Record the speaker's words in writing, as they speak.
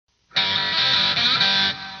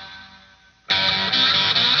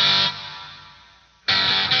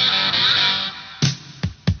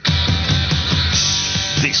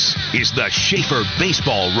is the Schaefer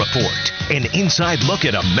Baseball Report, an inside look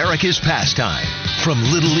at America's pastime. From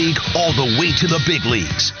Little League all the way to the big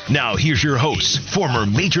leagues. Now here's your host, former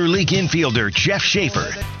Major League infielder Jeff Schaefer.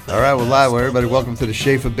 All right, we're live, everybody. Welcome to the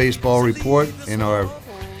Schaefer Baseball Report in our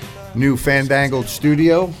new fandangled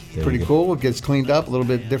studio. Pretty cool. It gets cleaned up, a little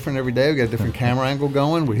bit different every day. We got a different camera angle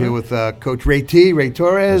going. We're here with Coach Ray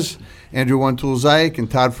Torres, Andrew One Tool Zayek, and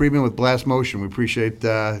Todd Friedman with Blast Motion. We appreciate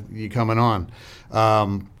you coming on.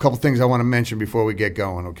 Couple things I want to mention before we get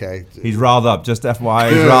going, okay? He's riled up. Just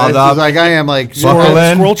FYI, he's riled up. Like I am, like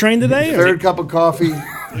squirrel train today. Third cup of coffee.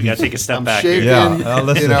 You got to take a step back. Shaking,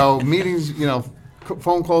 Yeah, meetings.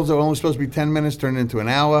 Phone calls that are only supposed to be 10 minutes turned into an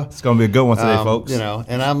hour. It's going to be a good one today, folks.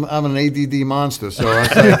 And I'm an ADD monster, so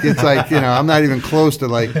it's like I'm not even close to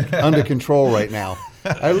like under control right now.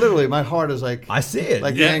 I literally, my heart is like, I see it.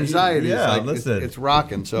 Like the anxiety is like, listen. it's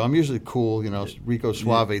rocking. So I'm usually cool, Rico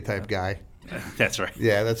Suave type guy. That's right.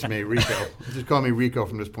 Yeah, that's me, Rico. Just call me Rico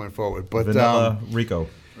from this point forward. But Vanilla Rico.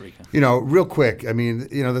 Real quick, I mean,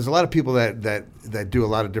 there's a lot of people that do a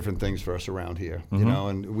lot of different things for us around here,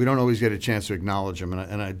 and we don't always get a chance to acknowledge them,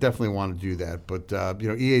 and I definitely want to do that. But,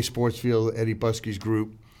 EA Sports Field, Eddie Buskey's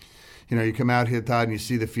group, you come out here, Todd, and you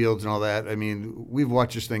see the fields and all that. I mean, we've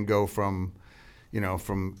watched this thing go from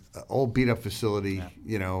an old beat-up facility,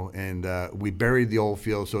 and we buried the old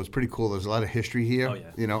field, so it's pretty cool. There's a lot of history here. Oh,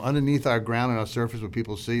 yeah. Underneath our ground and our surface, what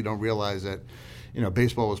people see, don't realize that,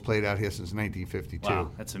 baseball was played out here since 1952.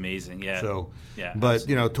 Wow, that's amazing. Yeah. So, yeah, but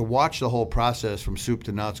to watch the whole process from soup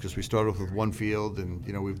to nuts, because we started with one field, and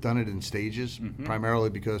we've done it in stages, primarily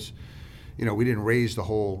because we didn't raise the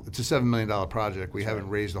whole. It's a $7 million project. We haven't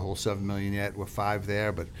raised the whole $7 million yet. We're 5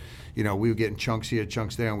 there, but we were getting chunks here,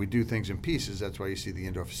 chunks there, and we do things in pieces. That's why you see the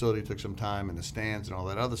indoor facility took some time, and the stands and all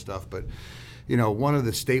that other stuff. But one of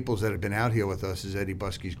the staples that have been out here with us is Eddie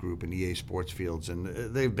Buskey's group and EA Sports Fields, and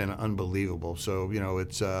they've been unbelievable. So,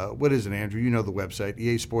 it's, what is it, Andrew? You know the website,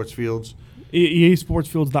 EA Sports Fields?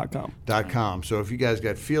 EASportsfields.com. So if you guys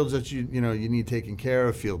got fields that you need taken care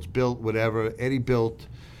of, fields built, whatever, Eddie built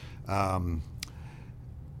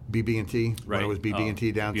BB&T, when it was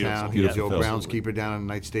BB&T downtown. He was the old groundskeeper down in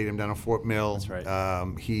Knight Stadium down in Fort Mill. That's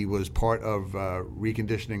right. He was part of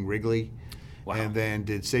reconditioning Wrigley, and then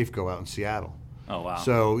did Safeco out in Seattle. Oh wow!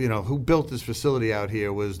 So who built this facility out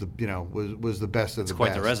here was the was the best of the best.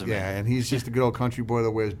 Quite the resume. Yeah, and he's just a good old country boy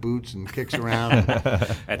that wears boots and kicks around.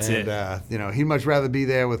 That's it. He'd much rather be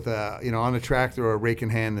there with on a tractor or a rake in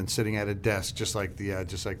hand than sitting at a desk, just like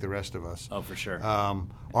the rest of us. Oh, for sure.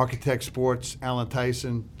 Architect Sports, Alan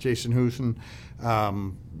Tyson, Jason Hoosen,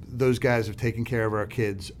 those guys have taken care of our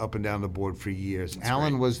kids up and down the board for years. That's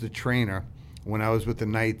Alan great. was the trainer when I was with the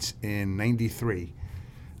Knights in '93.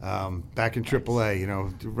 Back in AAA,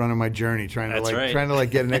 running my journey, trying to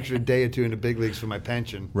get an extra day or two in the big leagues for my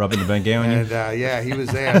pension. Rubbing the bank on you? And he was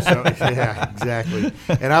there. So yeah, exactly.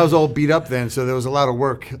 And I was all beat up then, so there was a lot of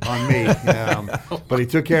work on me. But he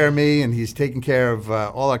took care of me, and he's taking care of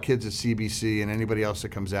all our kids at CBC and anybody else that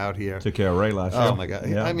comes out here. Took care of Ray last year. Oh my God!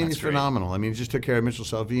 Yeah. I mean, he's great. phenomenal. I mean, he just took care of Mitchell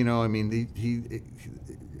Salvino. I mean,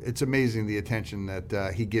 it's amazing the attention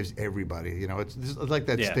that he gives everybody. It's like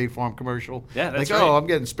that State Farm commercial. Yeah, that's like, right. oh, I'm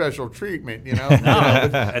getting special treatment. No,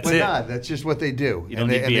 that's but it. not. That's just what they do. You don't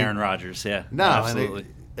need to be Aaron Rodgers. Yeah. No, absolutely.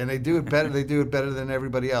 And they do it better. They do it better than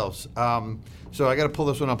everybody else. So I got to pull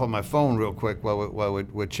this one up on my phone real quick while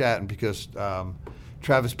we're chatting, because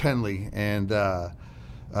Travis Penley and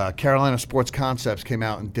Carolina Sports Concepts came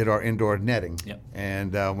out and did our indoor netting. Yep.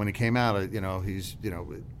 And when he came out, he's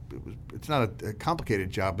it's not a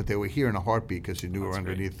complicated job, but they were here in a heartbeat because he knew we were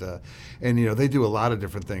underneath. And they do a lot of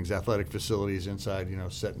different things: athletic facilities inside,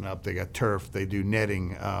 setting up. They got turf. They do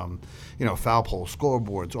netting, foul pole,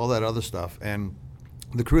 scoreboards, all that other stuff. And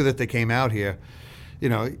the crew that they came out here,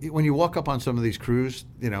 when you walk up on some of these crews,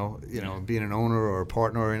 being an owner or a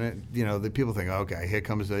partner in it, the people think, okay, here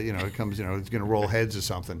comes it's going to roll heads or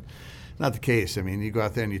something. Not the case. I mean, you go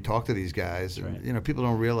out there and you talk to these guys, and people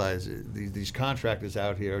don't realize these contractors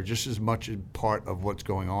out here are just as much a part of what's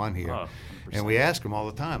going on here. Oh, and we ask them all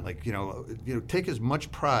the time, like, take as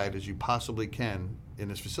much pride as you possibly can in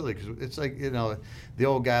this facility, because it's like, the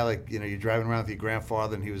old guy, like, you're driving around with your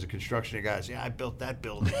grandfather and he was a construction guy. Yeah, I built that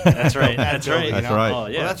building. That's right. That's building, right. That's right. Oh,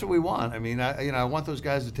 yeah. Well, that's what we want. I mean, I want those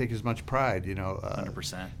guys to take as much pride.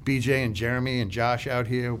 100%. BJ and Jeremy and Josh out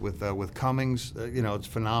here with Cummings, it's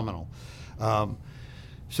phenomenal.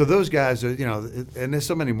 So those guys are, and there's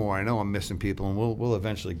so many more. I know I'm missing people, and we'll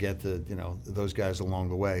eventually get to, those guys along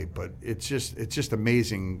the way. But it's just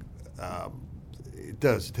amazing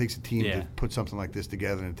does. It takes a team Yeah. to put something like this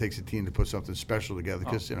together, and it takes a team to put something special together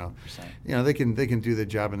because 100%. they can do their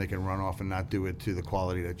job and they can run off and not do it to the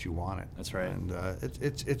quality that you want it. That's right. And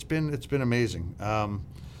it's been amazing.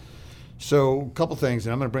 So a couple things,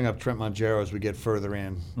 and I'm going to bring up Trent Mongero as we get further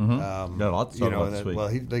in. Got a lot to talk about this week. Well,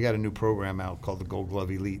 they got a new program out called the Gold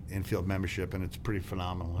Glove Elite Infield Membership, and it's pretty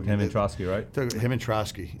phenomenal. Him and Trotsky, right? Him and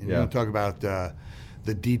Trotsky. And Yeah. you talk about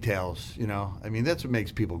the details, I mean, that's what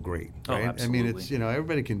makes people great, Oh, right? I mean, it's, absolutely.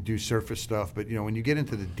 everybody can do surface stuff, but, when you get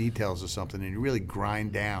into the details of something and you really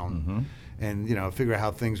grind down and, figure out how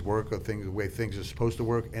things work or the way things are supposed to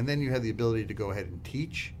work, and then you have the ability to go ahead and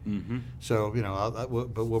teach. So,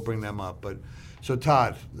 but we'll bring them up. But so,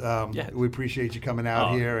 Todd, we appreciate you coming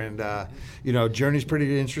out here, and journey's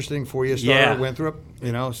pretty interesting for you. Started at Winthrop,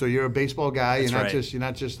 so you're a baseball guy. That's you're not right. just you're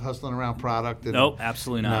not just hustling around product. And, Nope,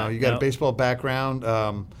 absolutely not. No, you got a Nope. baseball background.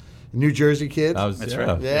 New Jersey kid. That's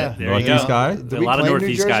right. Yeah, There you Northeast go. guy. Did A we lot of claim Northeast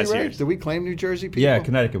New Jersey guys here. rights? Did we claim New Jersey people? Yeah,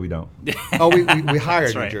 Connecticut we don't. Oh, we hired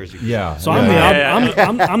That's New right. Jersey. Yeah. So yeah.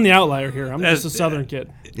 I'm the outlier here. I'm just a Southern kid.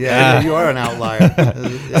 Yeah, you are an outlier.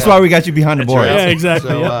 That's why we got you behind the board. Yeah, exactly.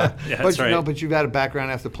 So, that's but right. but you've had a background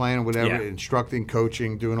after playing or whatever, Yeah. instructing,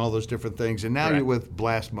 coaching, doing all those different things, and now Correct. you're with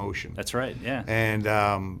Blast Motion. That's right. Yeah. And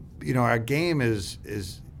our game is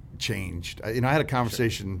changed. I had a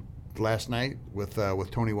conversation last night with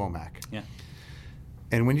Tony Womack. Yeah.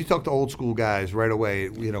 And when you talk to old school guys, right away,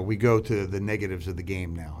 we go to the negatives of the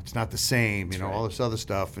game now. It's not the same, all this other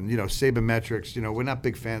stuff. And, sabermetrics, we're not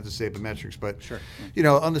big fans of sabermetrics, but,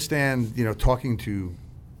 understand, talking to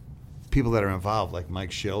people that are involved, like Mike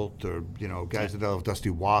Schilt or, guys that have Dusty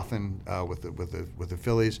Wathen with the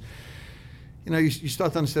Phillies. You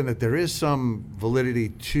start to understand that there is some validity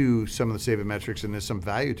to some of the sabermetrics and there's some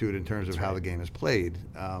value to it in terms of how the game is played.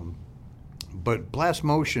 But Blast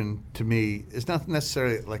Motion, to me, is not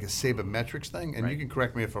necessarily like a sabermetrics thing, and you can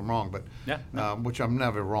correct me if I'm wrong, but which I'm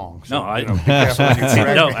never wrong. So, No, be careful when you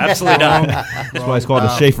correct no, me. absolutely not. That's why it's called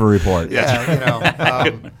the Schaefer Report. Yeah,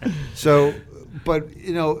 but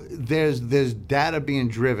there's data being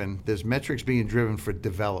driven, there's metrics being driven for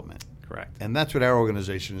development. Correct. And that's what our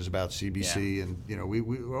organization is about, CBC, Yeah. and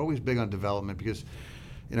we're always big on development because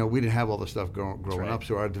we didn't have all the stuff growing right. up,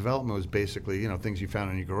 so our development was basically, things you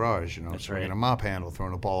found in your garage, That's swinging right. a mop handle,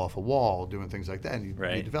 throwing a ball off a wall, doing things like that, and you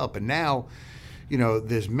Right. develop. But now,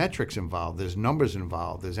 there's metrics involved, there's numbers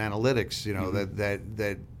involved, there's analytics,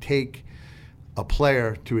 that take a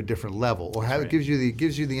player to a different level, or right. gives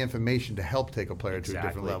you the information to help take a player to a different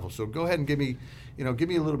Exactly. level. So go ahead and give me a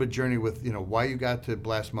little bit journey with why you got to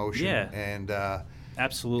Blast Motion, Yeah. and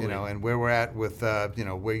Absolutely. and where we're at with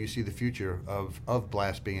where you see the future of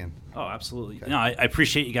Blast being. Oh, absolutely. No, I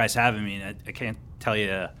appreciate you guys having me. And I can't tell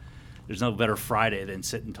you, there's no better Friday than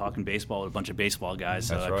sitting talking baseball with a bunch of baseball guys.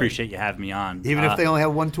 So That's I right. appreciate you having me on. Even if they only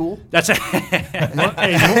have one tool. That's it.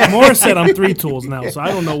 Hey, Morris said I'm 3 tools now, so I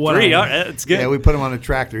don't know what Three. I All am. right, that's good. Yeah, we put him on a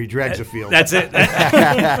tractor. He drags a field. That's it.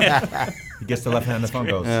 He gets the left hand, the phone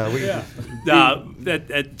goes.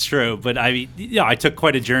 That's true. But I mean, I took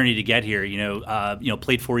quite a journey to get here.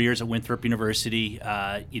 Played 4 years at Winthrop University.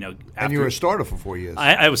 and you after- were a starter for 4 years.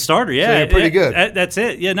 I was starter, yeah. So you're pretty good. That's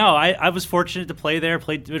it. Yeah, no, I was fortunate to play there,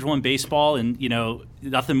 played Division I baseball, and,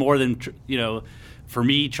 nothing more than, for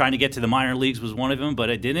me, trying to get to the minor leagues was one of them, but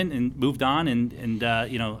I didn't and moved on.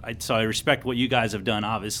 So I respect what you guys have done,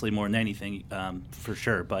 obviously, more than anything, for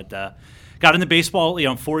sure. But got into baseball,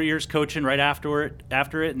 4 years coaching right after it,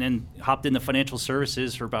 and then hopped into financial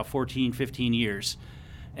services for about 14, 15 years.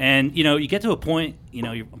 And, you get to a point,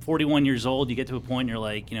 you're 41 years old, you get to a point and you're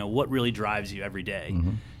like, what really drives you every day?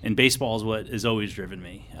 Mm-hmm. And baseball is what has always driven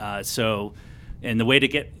me. And the way to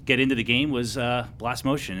get into the game was Blast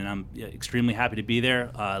Motion, and I'm extremely happy to be there.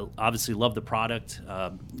 Obviously love the product,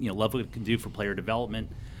 love what it can do for player development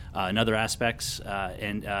and other aspects,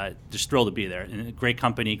 and just thrilled to be there. And a great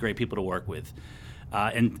company, great people to work with.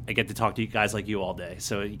 And I get to talk to you guys like you all day,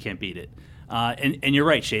 so you can't beat it. And you're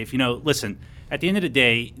right, Shafe. Listen, at the end of the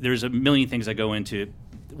day, there's a million things that go into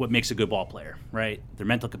what makes a good ball player, right? Their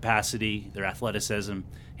mental capacity, their athleticism,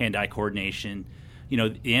 hand-eye coordination. The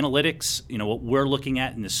analytics, what we're looking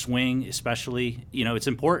at in the swing especially, it's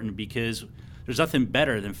important because there's nothing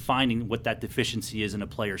better than finding what that deficiency is in a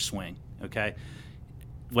player's swing, okay?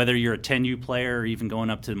 Whether you're a 10U player or even going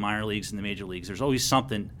up to the minor leagues and the major leagues, there's always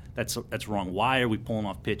something that's wrong. Why are we pulling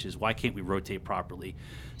off pitches? Why can't we rotate properly?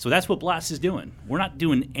 So that's what Blast is doing. We're not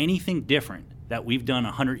doing anything different that we've done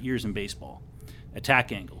 100 years in baseball.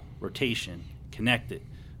 Attack angle, rotation, connected,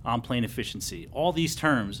 on-plane efficiency. All these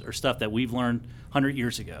terms are stuff that we've learned 100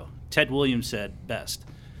 years ago. Ted Williams said best,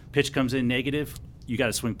 pitch comes in negative, you got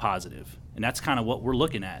to swing positive. And that's kind of what we're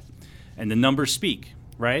looking at. and the numbers speak,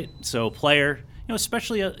 right? So player,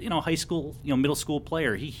 especially a high school, middle school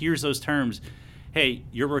player, he hears those terms. Hey,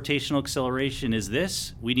 your rotational acceleration is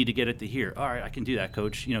this. We need to get it to here. All right, I can do that,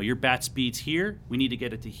 coach. Your bat speed's here. We need to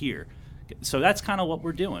get it to here. So that's kind of what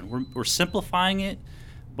we're doing. We're simplifying it,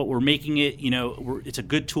 but we're making it, it's a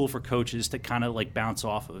good tool for coaches to kind of like bounce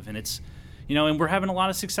off of. And it's, and we're having a lot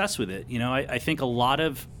of success with it. I think a lot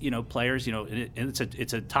of, players, and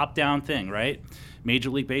it's a top-down thing, right? Major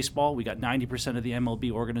League Baseball, we got 90% of the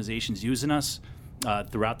MLB organizations using us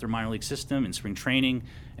throughout their minor league system and spring training.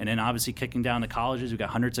 And then obviously kicking down to colleges, we've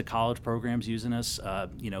got hundreds of college programs using us.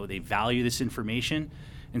 They value this information.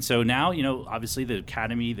 And so now, obviously the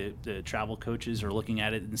academy, the travel coaches are looking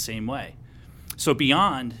at it in the same way. So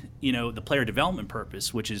beyond, the player development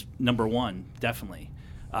purpose, which is number one, definitely,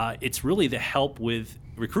 it's really the help with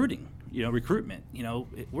recruiting, recruitment.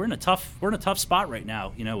 We're in a tough spot right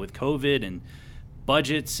now, with COVID and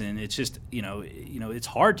budgets, and it's just, it's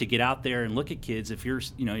hard to get out there and look at kids if you're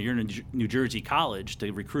in a New Jersey college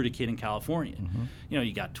to recruit a kid in California. Mm-hmm.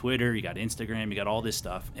 You got Twitter, you got Instagram, you got all this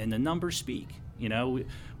stuff, and the numbers speak.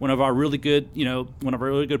 One of our really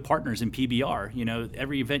good partners in PBR,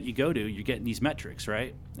 every event you go to, you're getting these metrics,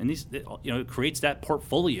 right? And these, it creates that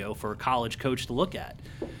portfolio for a college coach to look at.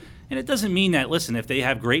 And it doesn't mean that, listen, if they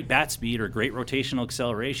have great bat speed or great rotational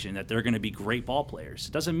acceleration, that they're going to be great ball players.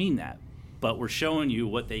 It doesn't mean that. But we're showing you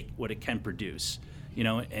what it can produce,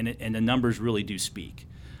 and the numbers really do speak.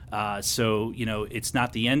 So it's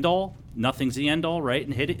not the end all. Nothing's the end all, right?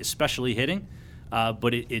 And especially hitting.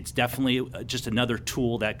 But it's definitely just another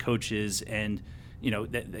tool that coaches and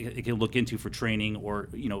that they can look into for training or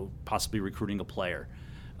possibly recruiting a player.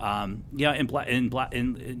 And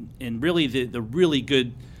really the really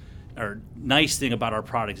good or nice thing about our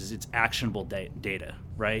product is it's actionable data,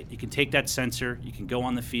 right? You can take that sensor, you can go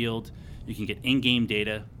on the field, you can get in-game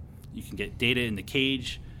data, you can get data in the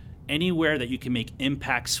cage, anywhere that you can make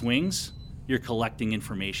impact swings. You're collecting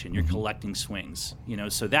information, you're collecting swings.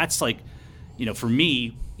 So that's like. For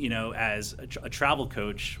me, as a travel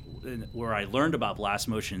coach, where I learned about Blast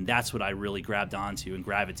Motion, that's what I really grabbed onto and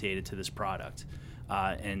gravitated to this product.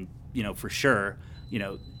 And for sure,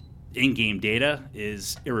 in-game data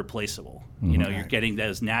is irreplaceable. You're getting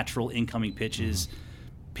those natural incoming pitches,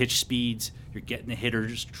 pitch speeds. You're getting the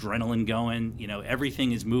hitter's adrenaline going.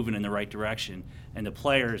 Everything is moving in the right direction, and the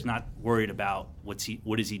player is not worried about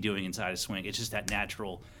what is he doing inside a swing. It's just that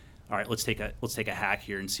natural. All right, let's take a hack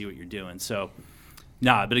here and see what you're doing. So,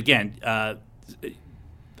 but again, I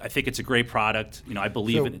think it's a great product. I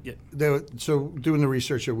believe in it. So doing the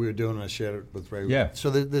research that we were doing, I shared it with Ray. Yeah. So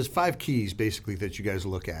there's 5 keys basically that you guys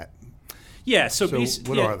look at. Yeah. So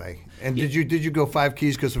what are they? And did you go 5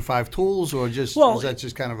 keys because of 5 tools, or just is that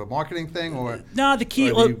just kind of a marketing thing, or? No, the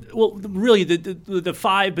key. Really the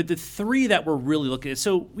 5, but the 3 that we're really looking at.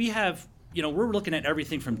 So we have, we're looking at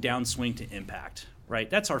everything from downswing to impact. Right,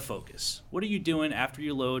 that's our focus. What are you doing after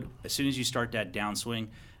you load, as soon as you start that downswing,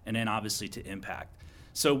 and then obviously to impact.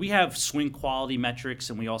 So we have swing quality metrics,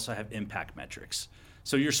 and we also have impact metrics.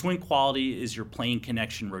 So your swing quality is your plane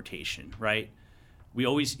connection rotation, right? You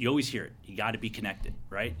always hear it. You got to be connected,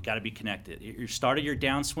 right? You got to be connected. Your start of your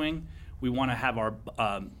downswing, we want to have our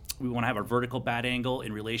vertical bat angle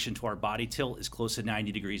in relation to our body tilt as close to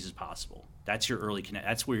 90 degrees as possible. That's your early connect.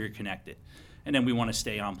 That's where you're connected. And then we want to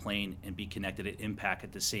stay on plane and be connected at impact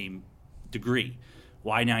at the same degree.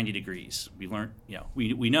 Why 90 degrees? We learned,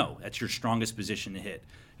 we know that's your strongest position to hit.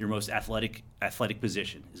 Your most athletic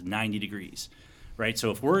position is 90 degrees, right?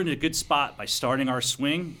 So if we're in a good spot by starting our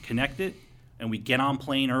swing, connect it, and we get on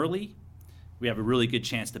plane early, we have a really good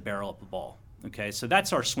chance to barrel up the ball. Okay, so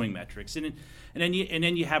that's our swing metrics, and then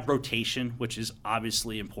you have rotation, which is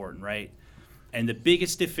obviously important, right? And the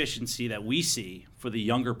biggest deficiency that we see for the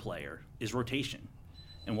younger player is rotation.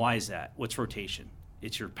 And why is that? What's rotation?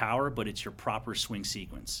 It's your power, but it's your proper swing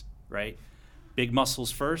sequence, right? Big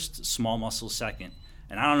muscles first, small muscles second.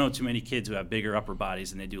 And I don't know too many kids who have bigger upper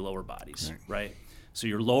bodies than they do lower bodies, right? So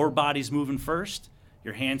your lower body's moving first,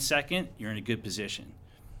 your hand second, you're in a good position.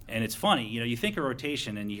 And it's funny, you think of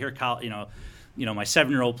rotation and you hear, my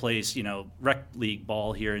 7-year-old plays, rec league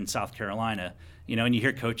ball here in South Carolina, and you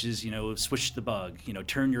hear coaches, switch the bug,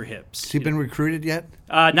 turn your hips. Has he been recruited yet?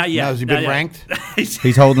 Not yet. No, has he been ranked?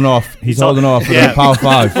 He's holding off. He's holding off for the Power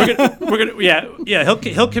 5. We're gonna,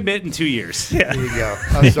 he'll commit in 2 years. Yeah. There you go.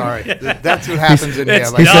 I'm sorry. That's what happens in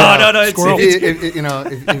here. No.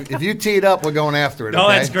 If you tee it up, we're going after it. No,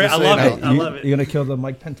 okay? that's great. Just I love it. You're gonna kill the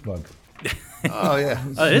Mike Pence bug. Oh yeah.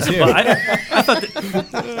 It is a bug.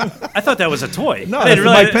 I thought that was a toy. No, I that's didn't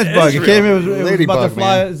the Mike Pence bug. It real. came. It was about to Ladybug,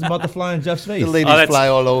 fly. man. It was about to fly in Jeff's face. The ladies that's- fly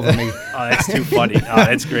all over me. Oh, that's too funny. Oh,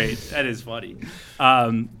 that's great. That is funny.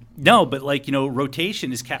 No, but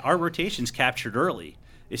rotation is our rotation's captured early.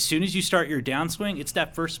 As soon as you start your downswing, it's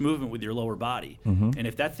that first movement with your lower body. Mm-hmm. And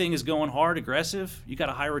if that thing is going hard, aggressive, you got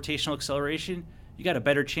a high rotational acceleration, you got a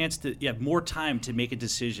better chance you have more time to make a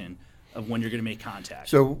decision of when you're going to make contact.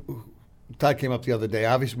 So, Todd came up the other day.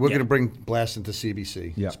 Obviously, we're Yeah. going to bring Blast into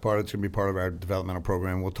CBC. Yeah. It's going to be part of our developmental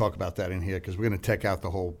program. We'll talk about that in here because we're going to tech out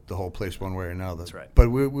the whole place one way or another. That's right. But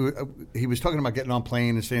he was talking about getting on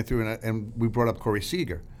plane and staying through, and we brought up Corey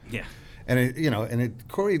Seager. Yeah. And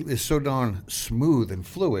Corey is so darn smooth and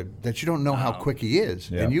fluid that you don't know how quick he is.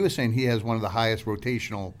 Yeah. And you were saying he has one of the highest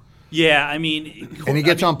rotational. Yeah, I mean, And he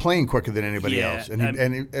gets on plane quicker than anybody Yeah, else.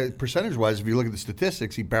 And percentage-wise, if you look at the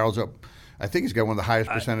statistics, he barrels up. I think he's got one of the highest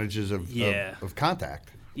percentages of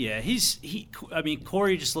contact. Yeah,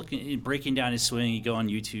 Corey, just breaking down his swing, you go on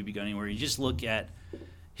YouTube, you go anywhere, you just look at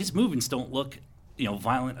his movements don't look,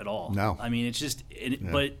 violent at all. No. I mean, it's just,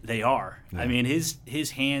 but they are. Yeah. I mean,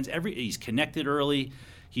 his hands, he's connected early.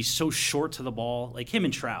 He's so short to the ball, like him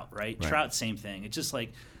and Trout, right? Trout, same thing. It's just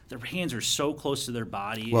like their hands are so close to their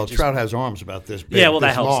body. Well, Trout has arms about this big. Yeah, well, that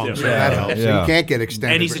this helps, long, too. so Yeah. that helps. So Yeah. you can't get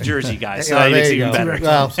extended. And he's a Jersey guy, so Yeah, it makes there it you even go. better.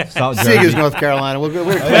 Well, South Seager's Jersey. North Carolina. We're claiming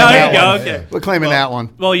there that you go, one. okay. We're claiming that one.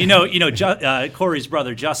 Well, Corey's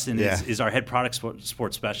brother Justin Yeah. is our head product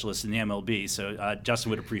sports specialist in the MLB, so Justin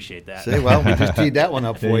would appreciate that. See, well, we just teed that one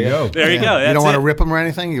up There for you you. go. There you go. You That's don't want it. to rip him or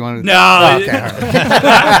anything? You want to? No, Oh, okay. All right.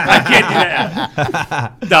 I can't do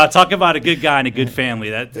that. No, talk about a good guy and a good family.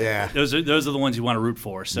 Those are the ones you want to root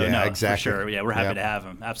for. So Yeah, no, exactly. for sure. Yeah, we're happy Yep. to have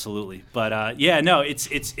him. Absolutely. But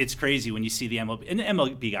it's crazy when you see the MLB, and the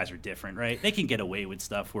MLB guys are different, right? They can get away with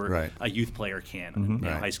stuff where Right. a youth player can't,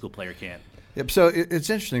 Right. a high school player can't. Yep. So it's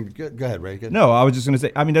interesting. Go ahead, Ray. Good. No, I was just going to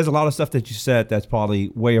say, I mean, there's a lot of stuff that you said that's probably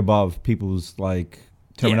way above people's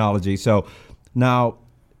terminology. So now,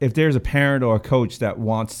 if there's a parent or a coach that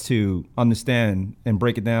wants to understand and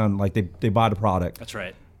break it down, like they buy the product. That's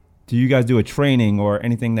right. Do you guys do a training or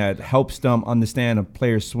anything that helps them understand a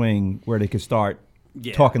player's swing where they could start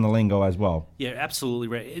talking the lingo as well? Yeah, absolutely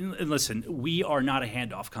right. And listen, we are not a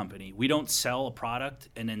handoff company. We don't sell a product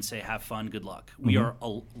and then say, "Have fun, good luck."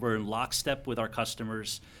 We're in lockstep with our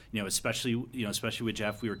customers. Especially with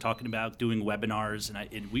Jeff, we were talking about doing webinars,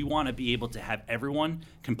 and we want to be able to have everyone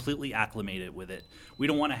completely acclimated with it. We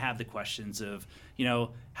don't want to have the questions of,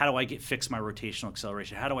 how do I fix my rotational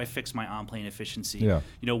acceleration? How do I fix my on-plane efficiency? Yeah.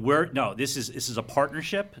 This is a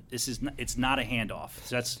partnership. It's not a handoff.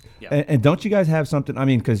 So that's And don't you guys have something? I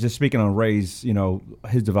mean, because just speaking on Ray's,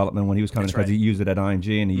 his development when he was coming, That's because right. he used it at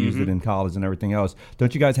IMG and he used it in college and everything else.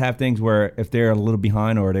 Don't you guys have things where if they're a little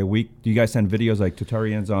behind or they're weak, do you guys send videos like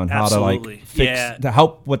tutorials on how Absolutely. to fix to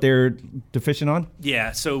help what they're deficient on?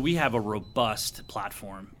 Yeah, so we have a robust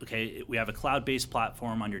platform. Okay, we have a cloud-based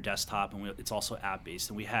platform on your desktop, and it's also app-based.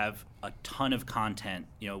 And we have a ton of content.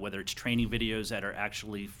 Whether it's training videos that are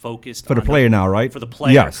actually focused For the on player now, right? For the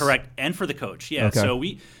player, Yes. correct, and for the coach. Yeah. Okay. So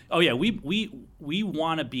we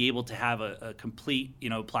want to be able to have a complete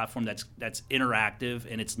platform that's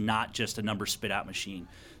interactive and it's not just a number spit out machine.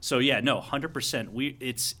 So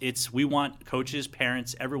 100%. We want coaches,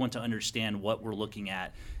 parents, everyone to understand what we're looking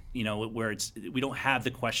at. Where we don't have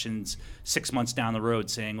the questions 6 months down the road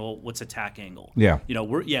saying, "Well, what's attack angle?" Yeah.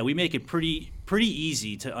 We make it pretty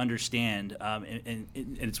easy to understand, and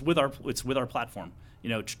it's with our platform.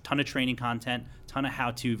 Ton of training content, ton of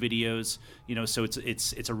how-to videos. So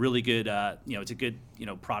it's a really good it's a good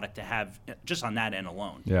product to have just on that end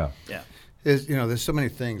alone. Yeah. Yeah. There's so many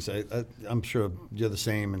things. I'm sure you're the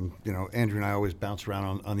same, and Andrew and I always bounce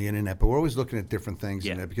around on the internet, but we're always looking at different things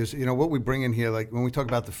in there because what we bring in here, like when we talk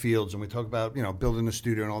about the fields and we talk about building a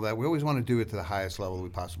studio and all that, we always want to do it to the highest level we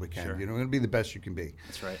possibly can. Sure. We're going to be the best you can be.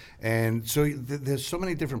 That's right. And so there's so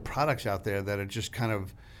many different products out there that are just kind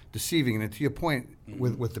of deceiving. And to your point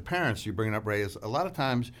with the parents you bringing up, Ray, is a lot of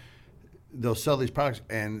times they'll sell these products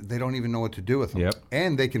and they don't even know what to do with them. Yep.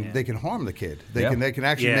 And they can harm the kid. They can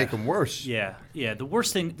actually make them worse. Yeah. The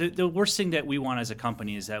worst thing that we want as a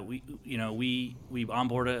company is that we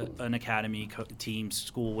onboard an academy team,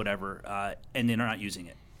 school, whatever, and they're not using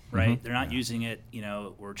it. Right? Mm-hmm. They're not using it.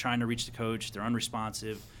 We're trying to reach the coach. They're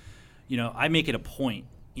unresponsive. I make it a point.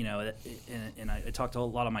 And I talk to a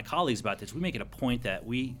lot of my colleagues about this. We make it a point that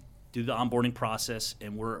we do the onboarding process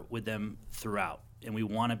and we're with them throughout. And we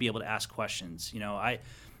want to be able to ask questions. I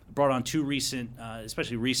brought on two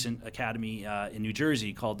especially recent academy in New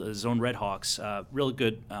Jersey called the Zone Redhawks. Really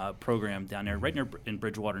good program down there, right in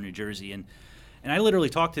Bridgewater, New Jersey. And And I literally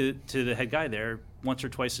talk to the head guy there once or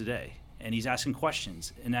twice a day, and he's asking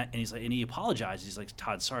questions, and he's like, and he apologizes. He's like,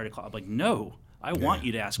 Todd, sorry to call. I'm like, no, I want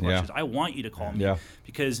you to ask questions. I want you to call me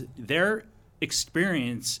because their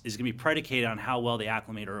experience is going to be predicated on how well they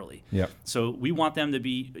acclimate early. Yep. So we want them to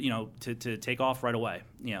be, to take off right away.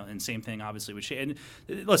 And same thing obviously with Shafe.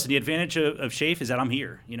 And listen, the advantage of Shafe is that I'm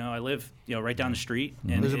here. I live, right down the street.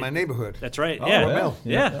 And lives in my neighborhood. That's right. Oh, yeah. Fort Mill.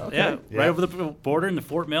 Yeah. Right over the border in the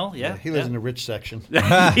Fort Mill. Yeah. He lives in the rich section.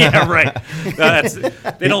 Yeah, right.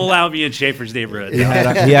 They don't allow me in Schaefer's neighborhood. He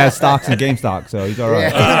has stocks in GameStop, so he's all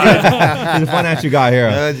right. He's a financial guy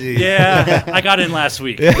here. Oh, geez. Yeah, I got in last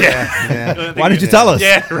week. Yeah. Why didn't you tell us?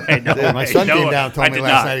 Yeah, right. No, Dude, my son came down and told I me did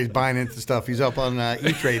last not. night he's buying into stuff. He's up on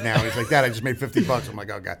E-Trade now. He's like, Dad, I just made $50. I'm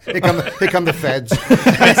like, oh, God. Here come the feds.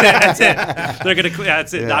 That's it. They're going to,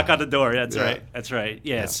 that's it. Yeah. Knock on the door. That's Yeah. right. That's right.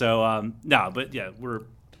 Yeah. So, no, but yeah, we're,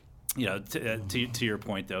 to your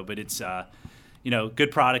point though, but it's,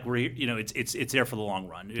 good product. We're, it's there for the long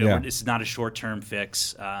run. It's not a short-term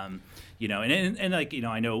fix. And like,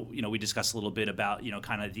 I know, we discussed a little bit about,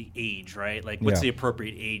 kind of the age, right? Like what's the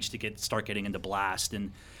appropriate age to start getting into blast.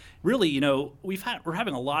 And really, we're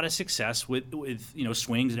having a lot of success with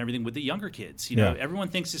swings and everything with the younger kids. Everyone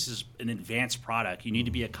thinks this is an advanced product. You need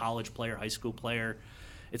to be a college player, high school player.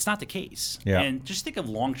 It's not the case. Yeah. And just think of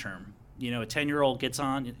long term. A 10-year-old gets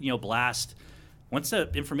on, blast. Once the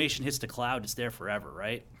information hits the cloud, it's there forever,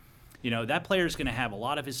 right? That player is going to have a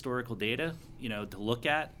lot of historical data, to look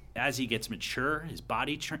at as he gets mature. His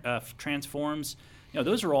body transforms.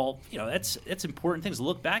 Those are all, that's important things to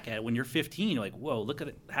look back at. When you're 15, you're like, whoa, look at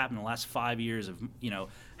it happen in the last 5 years of,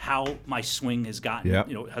 how my swing has gotten,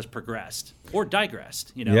 has progressed or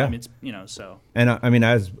digressed, I mean, it's, so. And I mean,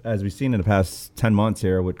 as we've seen in the past 10 months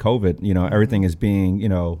here with COVID, everything is being,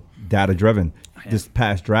 data driven. Yeah. This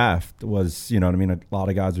past draft was, a lot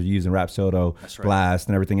of guys were using Rapsodo, Blast,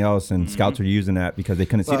 and everything else, and scouts were using that because they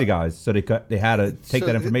couldn't see the guys, so they had to take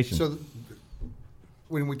that information.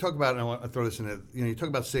 When we talk about, and I want to throw this in it, you talk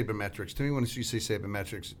about sabermetrics. To me, when you say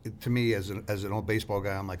sabermetrics, to me as an old baseball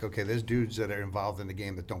guy, I'm like, okay, there's dudes that are involved in the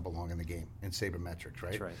game that don't belong in the game in sabermetrics,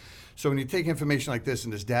 right? That's right. So when you take information like this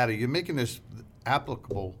and this data, you're making this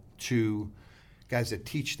applicable to guys that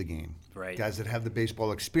teach the game, right? Guys that have the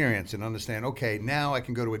baseball experience and understand, okay, now I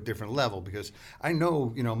can go to a different level because I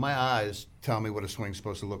know, my eyes tell me what a swing's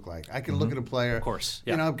supposed to look like. I can look at a player, Of course,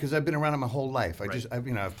 because I've been around him my whole life. Right.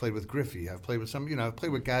 I've played with Griffey. I've played with some, I've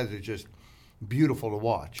played with guys that are just beautiful to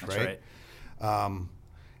watch, That's right?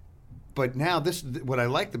 But now what I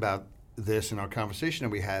liked about this and our conversation that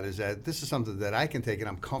we had is that this is something that I can take and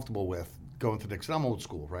I'm comfortable with going to the next. I'm old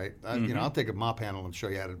school, right? I'll take a mop handle and show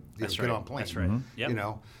you how to get on plane. That's right.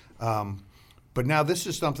 Yep. But now this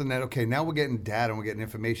is something that, okay, now we're getting data and we're getting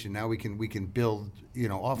information. Now we can build,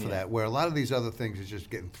 off of that. Where a lot of these other things is just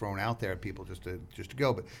getting thrown out there at people just to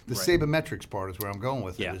go. But the sabermetrics part is where I'm going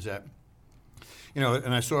with it. Is that,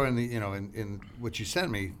 and I saw in the, in what you sent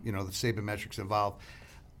me, the sabermetrics involved.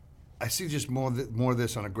 I see just more of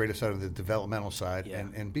this on a greater side of the developmental side,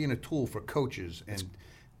 and being a tool for coaches and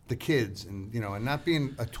the kids, and and not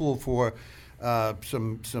being a tool for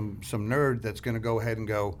some nerd that's going to go ahead and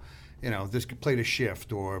go, this could play the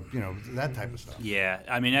shift or that type of stuff. Yeah,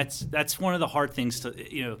 I mean that's one of the hard things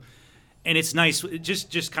to and it's nice.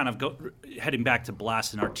 Just kind of heading back to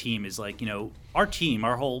Blast and our team is like our team,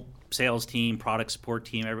 our whole sales team, product support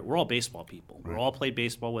team, we're all baseball people. Right. We're all played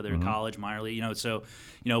baseball, whether in college, minor league, so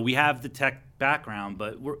we have the tech background,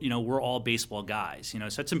 but we're all baseball guys,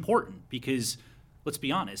 so it's important because let's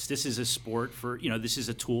be honest, this is a sport for this is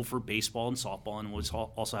a tool for baseball and softball, and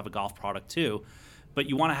we'll also have a golf product too. But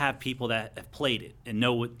you want to have people that have played it and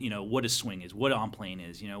know what a swing is, what on plane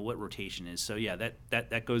is, what rotation is. So yeah,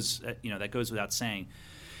 that goes that goes without saying.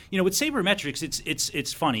 With sabermetrics,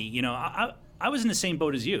 it's funny. I was in the same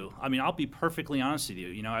boat as you. I mean, I'll be perfectly honest with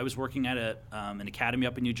you. I was working at an academy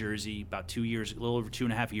up in New Jersey about a little over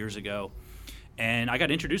 2.5 years ago, and I got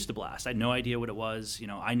introduced to Blast. I had no idea what it was.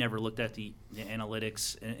 I never looked at the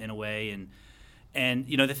analytics in a way, and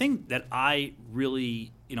the thing that I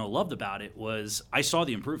really loved about it was I saw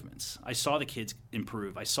the improvements. I saw the kids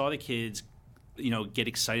improve. I saw the kids get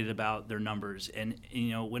excited about their numbers. And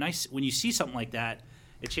when you see something like that,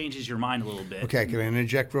 it changes your mind a little bit. Okay, can I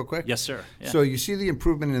interject real quick? Yes, sir. Yeah. So you see the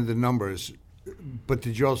improvement in the numbers, but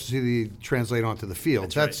did you also see the translate onto the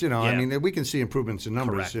field? That's right. I mean, we can see improvements in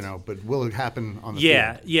numbers, Correct. But will it happen on the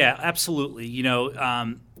field? Yeah, absolutely.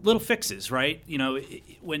 Little fixes, right?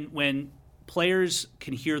 When players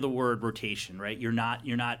can hear the word rotation, right? You're not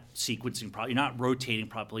sequencing properly. You're not rotating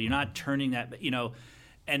properly. You're not turning that,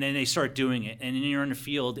 and then they start doing it, and then you're in the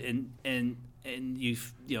field, and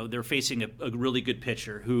they're facing a really good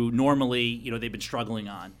pitcher who normally they've been struggling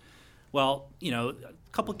on. Well, a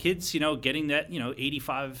couple kids getting that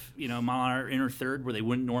 85 mile an hour inner third where they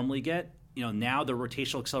wouldn't normally get. Now their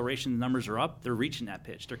rotational acceleration numbers are up. They're reaching that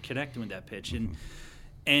pitch. They're connecting with that pitch.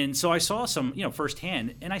 And so I saw some,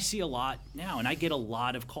 firsthand, and I see a lot now, and I get a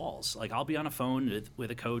lot of calls. Like I'll be on a phone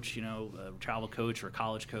with a coach, a travel coach or a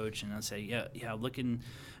college coach, and I'll say, yeah, looking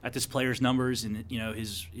at this player's numbers and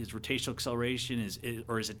his rotational acceleration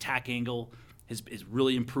or his attack angle is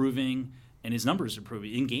really improving, and his numbers are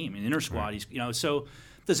improving in game and inter squad. Right. He's so.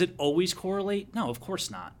 Does it always correlate? No, of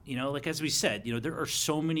course not. Like as we said, there are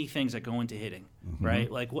so many things that go into hitting, right?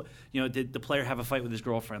 Like what, did the player have a fight with his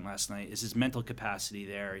girlfriend last night? Is his mental capacity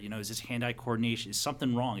there? Is his hand-eye coordination? Is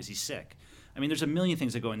something wrong? Is he sick? I mean, there's a million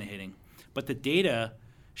things that go into hitting, but the data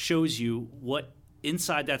shows you what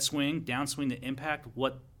inside that swing, downswing, the impact,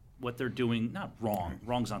 what they're doing, not wrong.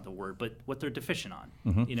 Wrong's not the word, but what they're deficient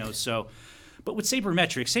on. So. But with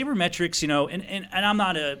sabermetrics, and I'm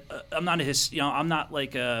not I'm not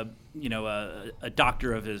like a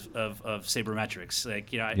doctor of sabermetrics.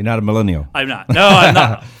 Like you're not a millennial. I'm not. No, I'm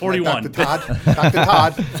not. 41. Dr.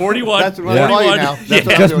 Todd. 41. That's what I call you now. That's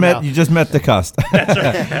what you just met the cusp. That's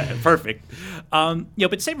right. Perfect. But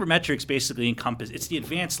sabermetrics basically it's the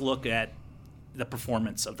advanced look at the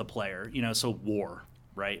performance of the player. So WAR.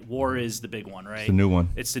 Right, WAR is the big one. Right, it's the new one.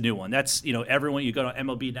 It's the new one. That's everyone. You go to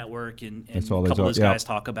MLB Network and a all couple of those guys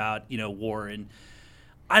talk about WAR, and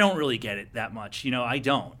I don't really get it that much. I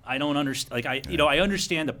don't understand. Like I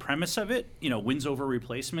understand the premise of it. Wins over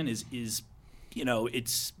replacement is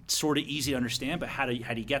it's sort of easy to understand, but how do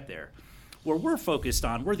you get there? Where we're focused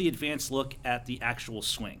on, we're the advanced look at the actual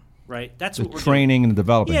swing. Right, that's the what we're training doing. And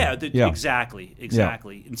developing. Yeah, exactly.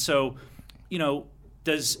 Yeah. And so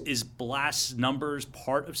is blast numbers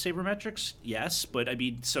part of sabermetrics? Yes, but I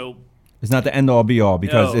mean, so it's not the end all be all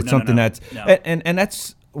because it's something that's and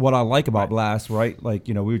that's what I like about blast, right? Like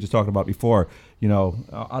we were just talking about before.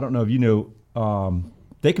 I don't know if you knew,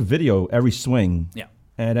 they could video every swing. Yeah,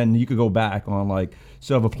 and then you could go back on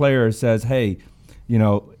so if a player says, hey,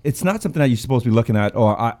 it's not something that you're supposed to be looking at,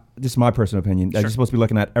 or this is my personal opinion, that you're supposed to be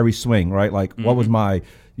looking at every swing, right? Like what was my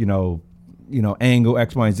angle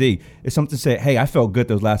X, Y, and Z. It's something to say, hey, I felt good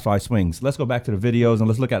those last 5 swings. Let's go back to the videos and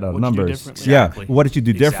let's look at the numbers. Exactly. What did you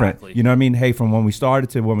do different? Exactly. You know what I mean? Hey, from when we started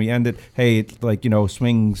to when we ended, hey, it's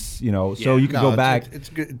swings, so you can go back. It's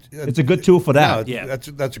good. It's a good tool for that.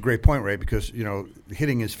 That's a great point, Ray, because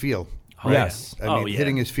hitting is feel. Right? Yes. I mean,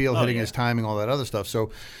 hitting is feel, hitting is timing, all that other stuff.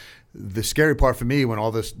 So the scary part for me when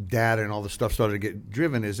all this data and all this stuff started to get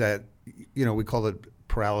driven is that, we call it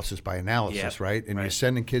paralysis by analysis, right? And you're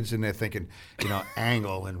sending kids in there thinking,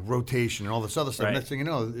 angle and rotation and all this other stuff. Right. Next thing you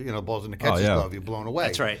know, ball's in the catcher's glove, you're blown away.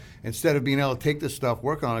 That's right. Instead of being able to take this stuff,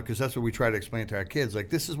 work on it, because that's what we try to explain to our kids. Like,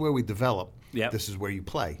 this is where we develop. Yep. This is where you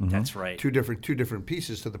play. That's right. Two different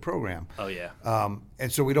pieces to the program. Oh yeah.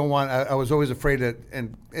 And so we don't want. I was always afraid that,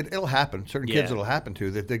 and it'll happen. Certain kids it'll happen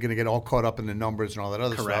to, that they're going to get all caught up in the numbers and all that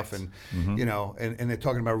other stuff. And and they're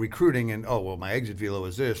talking about recruiting and my exit velo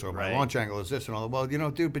is this or my launch angle is this and all that.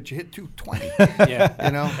 Well, dude, but you hit 220. Yeah.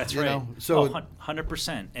 That's right. So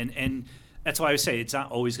 100%. And that's why I say it's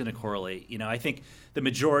not always going to correlate. I think the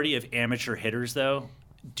majority of amateur hitters though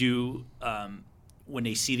do. When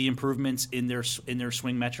they see the improvements in their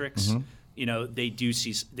swing metrics, they do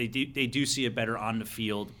see a better on the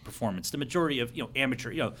field performance. The majority of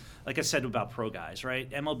amateur, like I said about pro guys, right?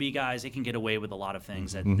 MLB guys, they can get away with a lot of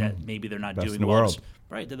things that maybe they're not best doing in the well. world.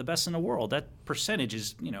 Right? They're the best in the world. That percentage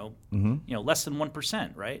is less than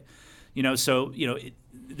 1%, right? So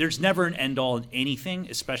there's never an end all in anything,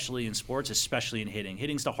 especially in sports, especially in hitting.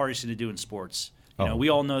 Hitting's the hardest thing to do in sports. We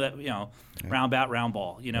all know that. Round bat, round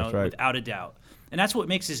ball. Without a doubt. And that's what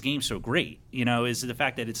makes this game so great, is the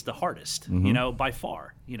fact that it's the hardest, by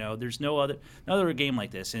far. There's no other game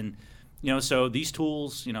like this. And, so these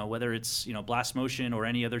tools, whether it's, Blast Motion or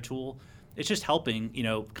any other tool, it's just helping,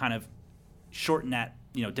 kind of shorten that,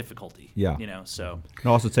 difficulty. Yeah. So. And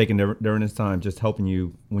also taking during this time, just helping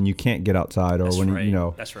you when you can't get outside or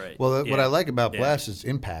That's right. Well, what I like about Blast is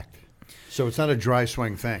impact. So it's not a dry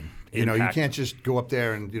swing thing. You can't just go up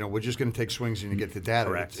there and we're just going to take swings and you get the data.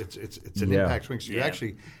 Correct. It's an impact swing, so you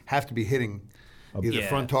actually have have to be hitting either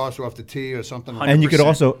front toss or off the tee or something. 100%. And you could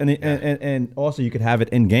also and also you could have it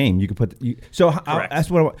in game. You could put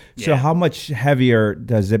that's what. So how much heavier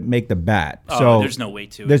does it make the bat? So there's no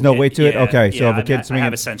weight to it. There's no weight to it. Okay, so if a kid's swinging, I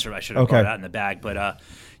have a sensor. I should have brought that in the bag, but.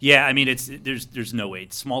 Yeah, I mean there's no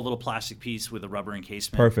weight. Small little plastic piece with a rubber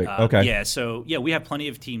encasement. Perfect. Okay. Yeah, so we have plenty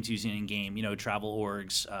of teams using it in game. Travel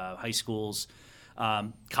orgs, high schools.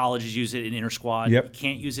 Colleges use it in inter-squad. Yep. You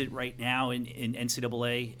can't use it right now in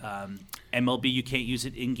NCAA. MLB, you can't use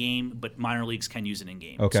it in-game, but minor leagues can use it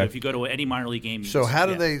in-game. Okay. So if you go to any minor league game. So how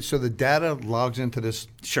do they? So the data logs into this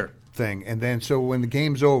Sure. thing, and then so when the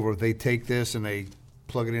game's over, they take this and they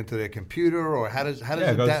plug it into their computer, or how does Yeah,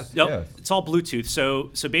 the it goes- data? Nope, Yeah. it's all Bluetooth.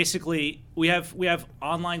 So basically, we have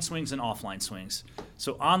online swings and offline swings.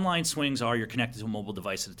 So online swings are you're connected to a mobile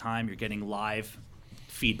device at a time. You're getting live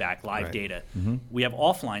feedback, live Right. data. We have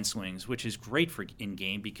offline swings, which is great for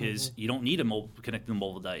in-game because you don't need a connected to a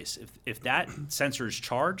mobile device. If that sensor is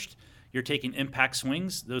charged, you're taking impact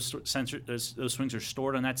swings. Those swings are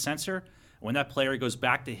stored on that sensor. When that player goes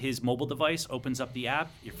back to his mobile device, opens up the app,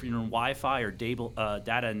 if you're on Wi-Fi or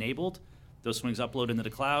data enabled, those swings upload into the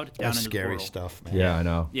cloud. Down That's into the scary portal. stuff, man. Yeah, I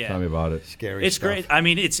know. Yeah. Tell me about it. Scary. It's stuff. great. I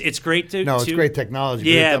mean, it's great to. No, it's to- great technology.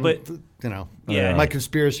 Yeah, but but you know, Yeah. my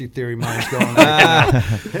conspiracy theory mind's going. Yeah,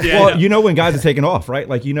 Well, no. you know when guys are taking off, right?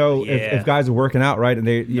 Like Yeah. if guys are working out, right, and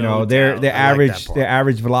they No their doubt. their I like that average part. their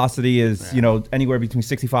average velocity is anywhere between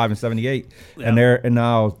 65 and 78, Yeah. and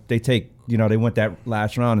now they take they went that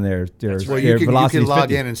last round and their Well, their you velocity can is log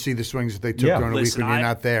 50. in and see the swings that they took Yeah. during the Listen, week when you're I-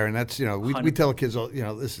 not there, and that's we tell kids,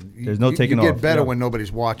 listen, There's no taking you get off. better Yeah. when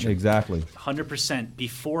nobody's watching. Exactly. 100%.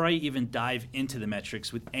 Before I even dive into the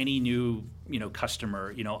metrics with any new,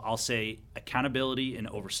 customer, I'll say accountability and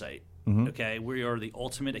oversight. Okay, we are the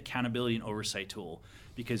ultimate accountability and oversight tool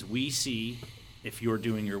because we see if you're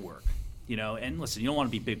doing your work. And listen, you don't want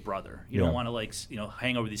to be Big Brother. You Yeah. don't want to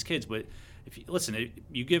hang over these kids, but if you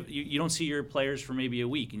don't see your players for maybe a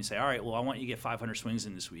week, and you say, all right, well, I want you to get 500 swings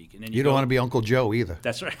in this week, and then You don't want to be Uncle Joe either.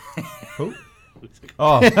 That's right. Who?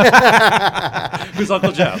 Oh, Who's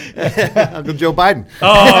Uncle Joe? Uncle Joe Biden.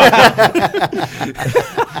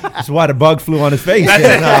 that's why the bug flew on his face.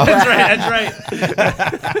 That's right. That's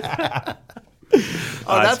right.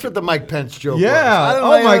 That's what the Mike Pence joke was. Yeah. I don't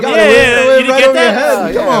Oh know, my you God. know, Yeah, It went you didn't right get over your that?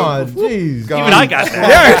 head. Yeah. Come on, jeez. Go Even on. I got that.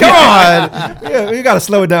 Yeah, come on. Yeah, you got to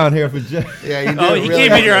slow it down here for Jeff. Yeah, you did Oh, it he really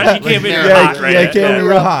came in here. well. He came in here Yeah, hot, right? yeah, he came in Fill real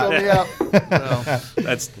me up, hot. fill me up.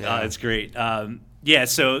 So, That's great.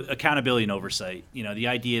 So accountability and oversight. The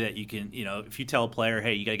idea that you can, if you tell a player,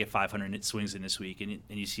 hey, you got to get 500 swings in this week, and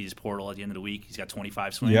you see his portal at the end of the week, he's got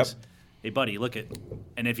 25 swings. Yep. Hey, buddy, look at.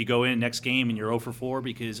 And if you go in next game and you're 0 for 4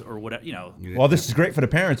 or whatever, Well, this is great for the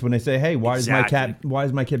parents when they say, "Hey, why is my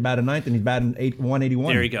kid batting ninth and he's batting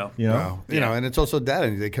 181?" There you go. well, and it's also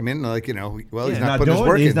data. They come in like, he's Yeah. not Not putting his doing-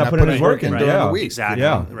 work in. he's not putting his work in, during right. the Yeah. week. Exactly.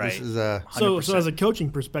 Yeah. Right. This is So 100%. as a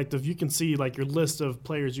coaching perspective, you can see like your list of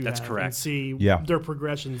players you That's have correct. and see Yeah. their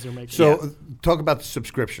progressions they're making. So talk about the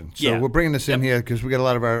subscription. So Yeah. we're bringing this in here because we got a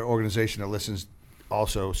lot of our organization that listens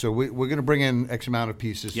also. So we're going to bring in X amount of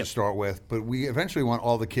pieces to start with, but we eventually want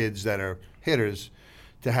all the kids that are hitters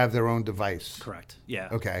to have their own device. Correct. Yeah.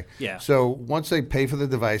 Okay. Yeah. So once they pay for the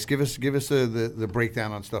device, give us the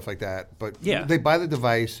breakdown on stuff like that. But Yeah. they buy the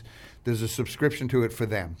device. There's a subscription to it for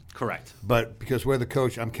them. Correct. But because we're the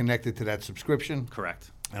coach, I'm connected to that subscription. Correct.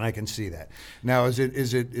 And I can see that. Now, is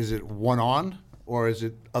it one on, or is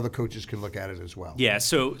it other coaches can look at it as well? Yeah.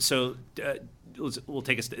 So we'll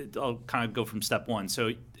take I'll kind of go from step one.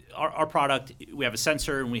 So our product, we have a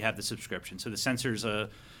sensor and we have the subscription. So the sensor's a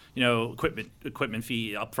equipment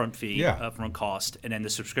fee, upfront fee, upfront cost, and then the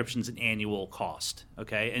subscription's an annual cost.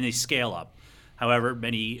 Okay, and they scale up. However,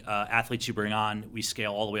 many athletes you bring on, we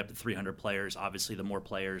scale all the way up to 300 players. Obviously, the more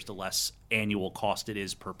players, the less annual cost it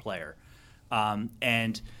is per player.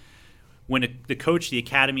 And when the coach, the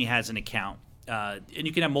academy has an account, and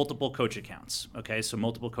you can have multiple coach accounts. Okay, so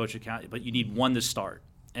multiple coach account, but you need one to start.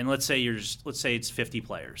 And let's say it's 50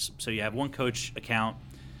 players. So you have one coach account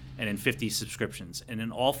and then 50 subscriptions. And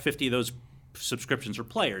then all 50 of those subscriptions are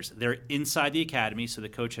players. They're inside the academy, so the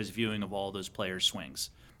coach has viewing of all those players'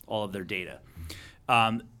 swings, all of their data.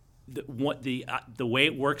 The way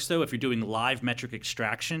it works, though, if you're doing live metric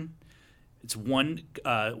extraction, it's one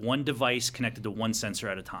device connected to one sensor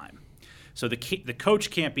at a time. So the coach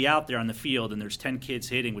can't be out there on the field and there's 10 kids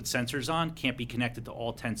hitting with sensors on, can't be connected to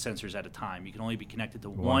all 10 sensors at a time. You can only be connected to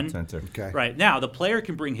one sensor. Okay. Right. Now, the player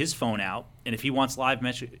can bring his phone out, and if he wants live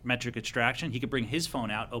metric extraction, he can bring his phone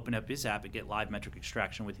out, open up his app, and get live metric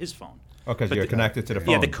extraction with his phone. Okay, so But you're connected to the phone.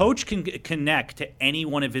 Yeah, the coach can connect to any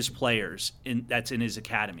one of his players that's in his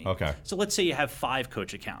academy. Okay. So let's say you have 5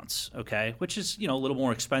 coach accounts, okay, which is a little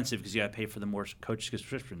more expensive because you got to pay for the more coach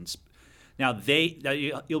subscriptions. Now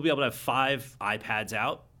you'll be able to have 5 iPads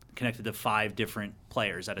out connected to 5 different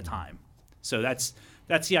players at a time. So that's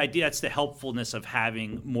the idea. That's the helpfulness of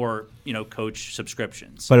having more coach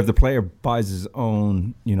subscriptions. But if the player buys his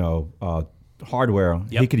own, hardware,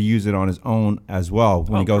 he could use it on his own as well.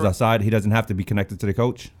 When he goes correct. outside, he doesn't have to be connected to the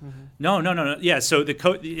coach. No. Yeah. So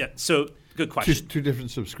So good question. Just two different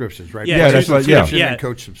subscriptions, right? Yeah, Yeah, that's what- subscription yeah. and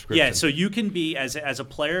coach subscription. Yeah, so you can be as a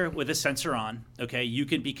player with a sensor on. Okay, you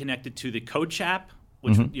can be connected to the coach app,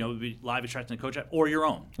 which would be live extracting the coach app, or your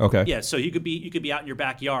own. Okay. Yeah, so you could be out in your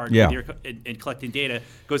backyard Yeah. with and collecting data.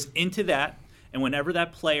 Goes into that, and whenever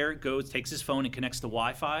that player takes his phone and connects to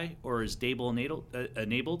Wi-Fi or is Dable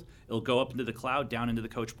enabled, it'll go up into the cloud, down into the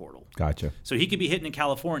coach portal. Gotcha. So he could be hitting in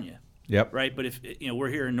California. Yep. Right, but if we're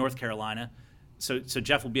here in North Carolina. So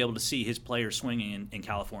Jeff will be able to see his players swinging in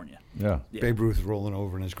California. Yeah. Babe Ruth is rolling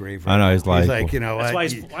over in his grave. I know, right he's now. like- he's like, you know, That's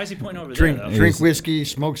what? why is he pointing over drink there? Though? drink whiskey,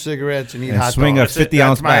 smoke cigarettes, and eat And hot swing a dogs.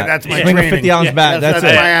 50-ounce bat. That's my Swing a training. 50-ounce bat. That's my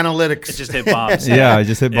it. analytics. It just hit bombs. Yeah, I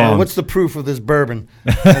just hit bombs. What's the proof of this bourbon?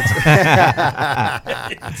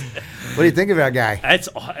 What do you think of that guy?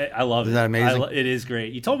 I love it. Isn't that amazing? It is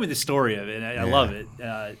great. You told me the story of it, and I love it.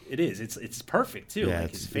 It is. It's perfect too. Yeah,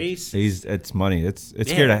 like his face. It's money. It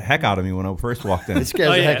scared the heck out of me when I first walked in. It scares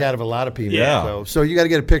Oh, the yeah. heck out of a lot of people. Yeah. So you got to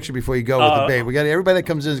get a picture before you go with the babe. Everybody that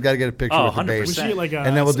comes in has got to get a picture with the 100%. babe. We should get like a,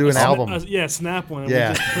 And then we'll do an album. Snap one. and Yeah,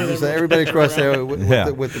 we just put it so everybody across there with, Yeah.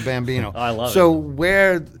 with the Bambino. I love so it.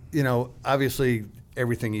 where, obviously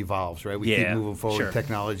everything evolves, right? We keep Yeah, moving forward, sure.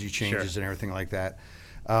 technology changes Sure. and everything like that.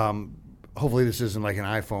 Hopefully this isn't like an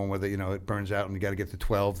iPhone where it burns out and you got to get the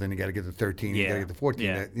 12, then you got to get the 13, you got to get the 14.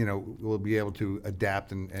 Yeah. That, we'll be able to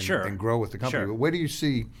adapt and Sure. and grow with the company. Sure. But where do you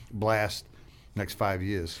see Blast next 5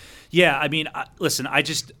 years? Yeah, I mean, listen, I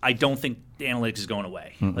don't think the analytics is going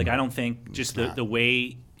away. Like, I don't think just the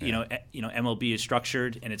way MLB is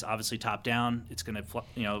structured, and it's obviously top down. It's going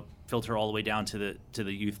to filter all the way down to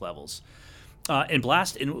the youth levels. And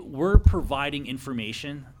Blast, and we're providing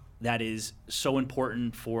information that is so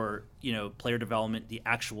important for player development, the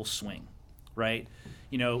actual swing, right?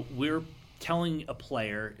 We're telling a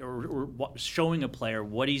player or showing a player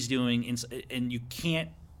what he's doing, and you can't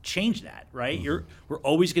change that, right? We're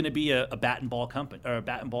always going to be a bat and ball company or a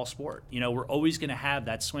bat and ball sport. We're always going to have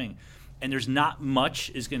that swing, and there's not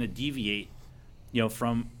much is going to deviate,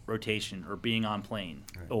 from rotation or being on plane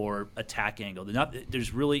or attack angle.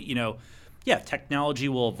 There's really, technology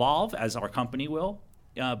will evolve as our company will.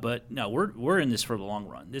 But no, we're in this for the long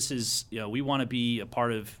run. This is, we want to be a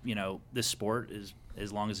part of, this sport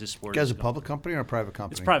as long as this sport. You guys is a public company or a private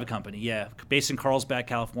company? It's a private company, yeah, based in Carlsbad,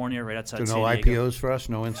 California, right outside So San no Diego. IPOs for us,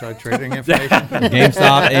 no inside trading information.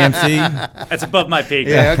 GameStop, AMC. That's above my pay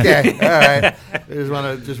grade. Yeah, okay, all right.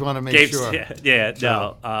 Just want to make sure.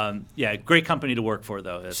 Great company to work for,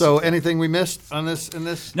 though. So anything we missed on this?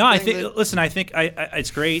 No, I thing think. that- Listen, I think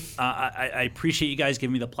it's great. I apprate you guys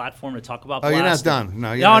giving me the platform to talk about. Oh, you're not Blast. done.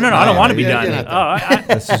 No, No, I don't want to be done. You're Oh, not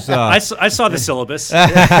done. I saw the syllabus.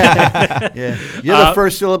 Yeah, you're the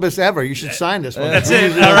first syllabus ever. You should sign this one. That's We it.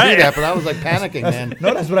 usually All don't do right. that, but I was like panicking, man.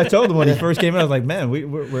 No, that's what I told him when he first came in. I was like, man,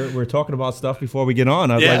 we're talking about stuff before we get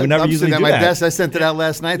on. I was like, we never I'm usually sitting do at my that. desk. I sent it out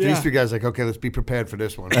last night. Yeah. These three guys like, okay, let's be prepared for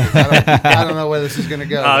this one. I don't know where this is going to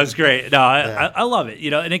go. Oh, it's great. No, I love it.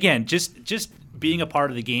 And again, just being a part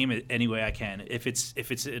of the game any way I can. If it's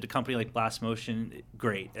at a company like Blast Motion,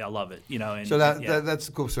 great. I love it. And So that's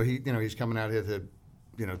cool. So he's coming out here to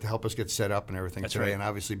to help us get set up and everything That's today, right. and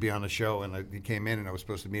obviously be on the show. And he came in, and I was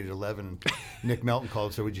supposed to meet at 11. And Nick Melton called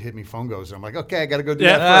and said, "Would you hit me?" Phone goes, and I'm like, "Okay, I got to go do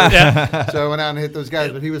that first." Yeah. So I went out and hit those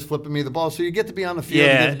guys, but he was flipping me the ball. So you get to be on the field,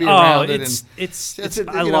 Yeah. you get to be around it, it's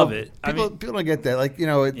and I love it. I People mean, don't get that. Like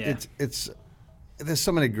Yeah. it's. There's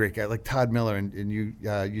so many great guys like Todd Miller and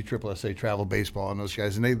USSSA Travel Baseball and those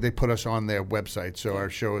guys, and they put us on their website, so our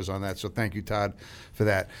show is on that. So thank you, Todd, for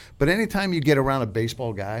that. But anytime you get around a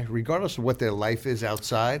baseball guy, regardless of what their life is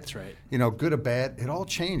outside, That's right. Good or bad, it all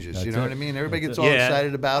changes. That's You know it. what I mean? Everybody That's gets it. all Yeah.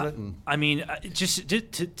 excited about it, and I mean, just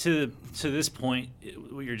to this point,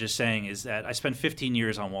 what you're just saying is that I spent 15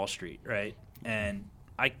 years on Wall Street, right? And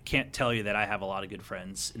I can't tell you that I have a lot of good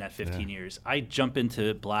friends in that 15 years. I jump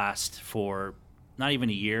into Blast for not even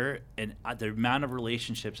a year, and the amount of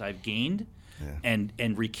relationships I've gained and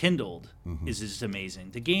rekindled is just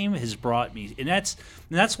amazing. The game has brought me, and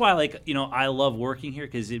that's why, I love working here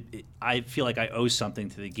because I feel like I owe something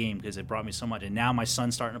to the game because it brought me so much. And now my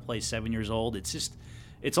son's starting to play, 7 years old.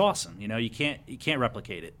 It's awesome. You can't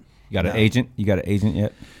replicate it. You got an agent? You got an agent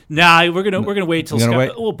yet? Nah, we're gonna wait till You're gonna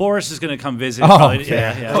Scott. wait? Well, Boris is gonna come visit. Oh, probably. okay.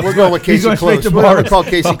 Yeah. we're going with He's Casey going straight Close. to We're going to Boris. call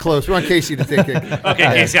Casey Close. We want Casey to take it. Okay,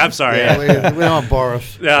 Casey, I'm sorry. Yeah, we don't want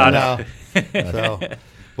Boris. No. So,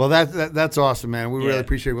 Well, that's awesome, man. We really Yeah.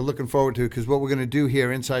 appreciate it. We're looking forward to it because what we're going to do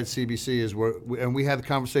here inside CBC is we had the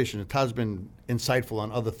conversation. And Todd's been insightful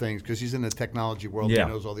on other things because he's in the technology world. Yeah.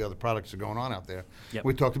 He knows all the other products that are going on out there. Yep.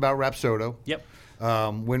 We talked about Rapsodo. Yep.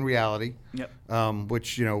 Win Reality. Yep.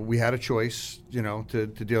 Which we had a choice, to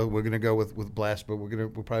deal. We're going to go with Blast, but we'll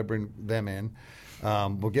probably bring them in.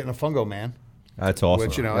 We're getting a Fungo Man. That's awesome.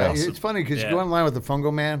 Which Yeah. it's funny because Yeah. you go online with the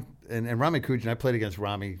Fungo Man and Rami Kujin. I played against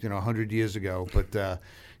Rami, 100 years ago, but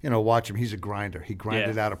watch him. He's a grinder. He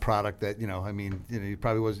grinded Yeah. out a product that he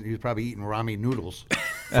was probably eating Rami noodles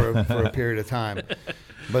for a period of time.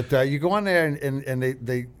 But you go on there and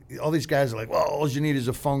they all these guys are like, well, all you need is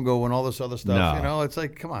a Fungo and all this other stuff. No. It's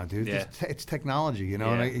like, come on, dude. Yeah. It's technology,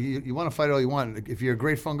 Yeah. And you want to fight all you want. If you're a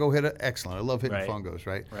great Fungo hitter, excellent. I love hitting Right. Fungos,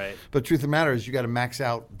 right? Right. But truth of the matter is, you got to max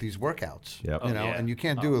out these workouts. Yep. Yeah. And you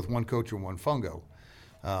can't do it with one coach and one Fungo.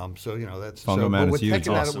 That's Fungo so, Man but is huge.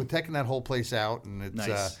 Awesome. we're taking that whole place out, and it's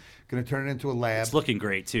Nice. going to turn it into a lab. It's looking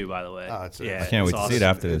great too, by the way. Oh, it's- yeah, I I can't wait it's to see it awesome.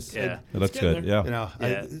 after this. Yeah. It looks getting good. there.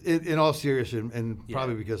 Yeah. Yeah. In all seriousness, and Yeah.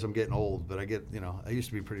 probably because I'm getting old, but I get, I used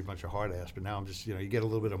to be pretty much a hard ass, but now I'm just, you get a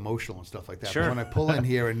little bit emotional and stuff like that. Sure. But when I pull in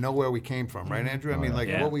here and know where we came from, right, Andrew? I mean, like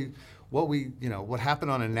Yeah. what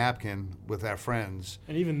happened on a napkin with our friends.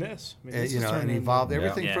 And even this. I mean, this is And turning evolved into-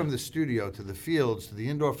 everything Yeah. from the studio to the fields to the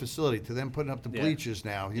indoor facility to them putting up the Yeah. bleachers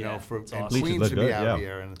now, Yeah, for it's and awesome. Bleachers Queens look to be good, out yeah.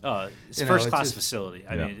 here. And It's You know, first it's class just- facility.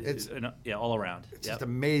 I Yeah. mean, it's all around. it's Yep. just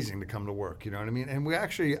amazing to come to work. You know what I mean? And we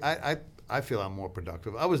actually, I feel I'm more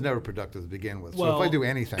productive. I was never productive to begin with. So Well, if I do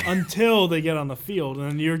anything, until they get on the field, and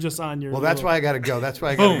then you're just on your. well, that's little- why I got to go. That's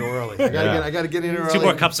why I got to go early. I got to get in early. 2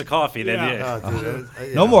 more cups of coffee, then Yeah. yeah. Oh,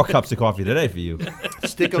 dude, No more cups of coffee today for you.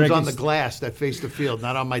 Stick 'em Drinking on the glass that face the field,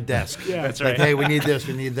 not on my desk. Yeah. That's Like, right. hey, we need this,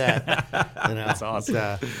 we need that. That's awesome.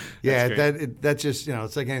 Yeah, That's that's just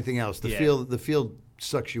it's like anything else. The Yeah. field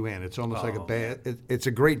sucks you in. It's almost like a Oh, bad. It's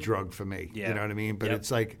a great drug for me. Yeah. You know what I mean? But Yep.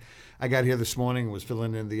 it's like I got here this morning, was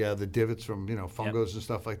filling in the divots from fungos and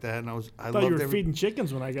stuff like that, and I I thought loved you were every- feeding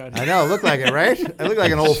chickens when I got I here. know, look like it, right? I look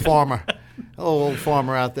like an old farmer, old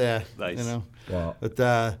farmer out there. Nice. Wow. But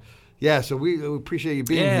so we appreciate you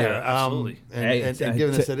being Yeah, here, absolutely. Hey, and t-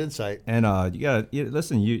 giving t- us that insight. And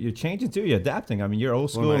listen, you're changing too. You're adapting. I mean, you're old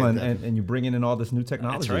school, am I and adapting? you're bringing in all this new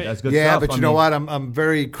technology. right. That's good Yeah, stuff. but I you know mean, what? I'm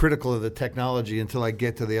very critical of the technology until I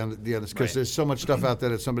get to the other because Right. there's so much stuff out there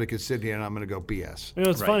that somebody could sit here and I'm going to go BS.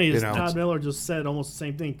 What's Right. funny is You know. Todd Miller just said almost the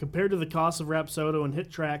same thing. Compared to the cost of Rapsodo and Hit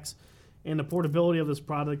Tracks and the portability of this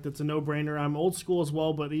product, it's a no-brainer. I'm old school as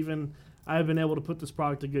well, but even I've been able to put this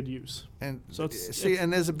product to good use. And So it's- see,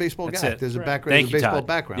 and there's a baseball That's guy. it. There's a Right. background. Thank There's a you, baseball Todd.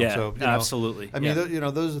 background. Yeah, so absolutely. I mean,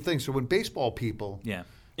 Yeah. those are the things. So when baseball people Yeah.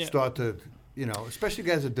 start to, especially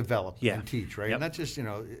guys that develop Yeah. and teach, right? Yep. And not just,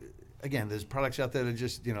 again, there's products out there that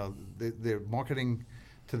just, they're marketing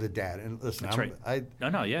to the data. And listen, That's right.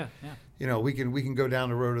 No, yeah. we can go down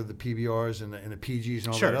the road of the PBRs and the PGs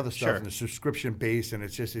and all Sure, that other stuff, sure. and the subscription based, and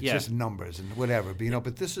it's Yeah. just numbers and whatever. But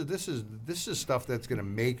but this is stuff that's going to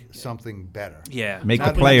make something better. Yeah. Make the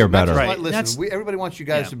Not- player not better. just Right. like- listen, That's- everybody wants you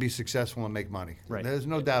guys Yeah. to be successful and make money. Right. There's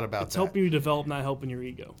no doubt about It's that. helping you develop, not helping your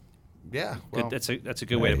ego. Yeah. Well, Good. That's a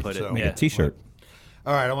good way to put it. so- Make Yeah. a T-shirt.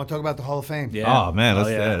 all right. I want to talk about the Hall of Fame. Yeah. Oh man, Oh, let's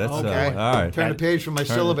yeah. that's Okay. all right. Turn the page from my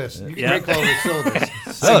syllabus. You can Yeah. break all the syllabus.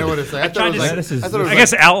 I know what it's like. I thought it was tried to- like, This is- I thought it was I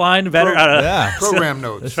guess outline better. Yeah. program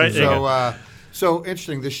notes. right. So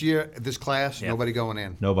interesting. This year, this class, Yeah. nobody going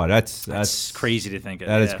in. Nobody. That's That's crazy to think of.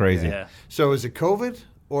 that is Yeah. crazy. Yeah. So is it COVID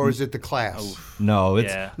or is it the class? no.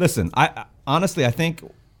 It's Yeah. listen. I honestly, I think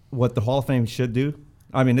what the Hall of Fame should do.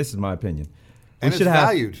 I mean, this is my opinion. And it's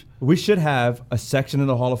valued. We should have a section in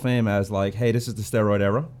the Hall of Fame as like, hey, this is the steroid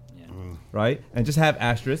era, Yeah. right? And just have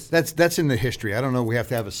asterisks. That's in the history. I don't know. We have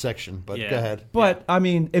to have a section, but Yeah. go ahead. But I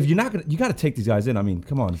mean, if you're not gonna, you got to take these guys in. I mean,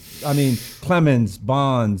 come on. I mean, Clemens,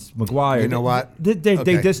 Bonds, McGuire. You know what? They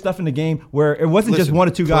Okay. did stuff in the game where it wasn't just Listen, one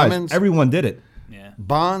or two guys. Clemens- Everyone did it. Yeah.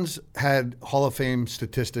 Bonds had Hall of Fame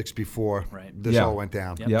statistics before Right. this Yeah. all went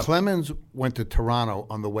down. Yep. Clemens went to Toronto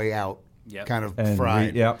on the way out, Yep. kind of And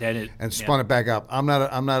fried, yeah. Then it- and yeah. spun it back up. I'm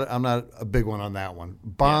not a big one on that one.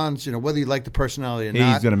 Bonds, whether you like the personality or He's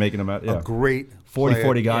not, gonna make them out. Yeah. a great 40, player.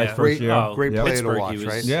 40 guys Yeah. first Great, year. great Yep. player to Pittsburgh, watch, he was-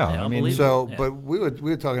 right? Yeah, I mean, unbelievable. So, Yeah. but we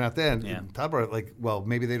were talking out there, and Yeah. Todd brought it like, well,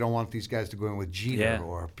 maybe they don't want these guys to go in with Jeter Yeah.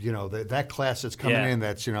 or that class that's coming Yeah. in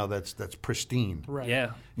that's that's pristine. Right.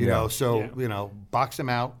 Yeah. So Yeah. box them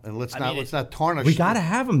out and let's I mean, not tarnish. We gotta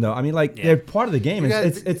have them though. I mean, like Yeah. they're part of the game. You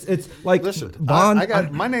It's gotta- it's like Listen, Bond. I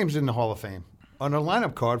got my name's in the Hall of Fame. on a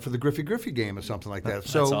lineup card for the Griffey game or something like that.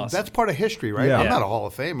 So awesome. that's part of history, right? Yeah. I'm Yeah. not a Hall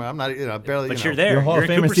of Famer. I'm not, barely. But you you're know, there. You're Hall of in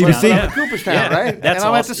Famer, Cooperstown. Stevie C. Yeah. Cooperstown, Yeah. right? That's and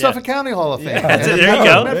I'm at awesome. the Suffolk County Hall of Fame. Yeah. And There the you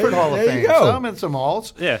go. Medford Hall of There you Fame. go. So I'm in some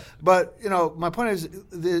halls. Yeah. But, my point is,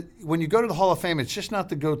 when you go to the Hall of Fame, it's just not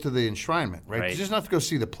to go to the enshrinement, right? Right. It's just not to go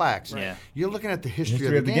see the plaques. Yeah. You're looking at the history,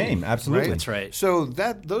 History of the game, absolutely. Right? That's right. So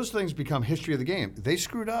those things become history of the game. They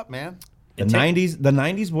screwed up, man. The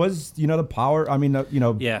 '90s was the power. I mean,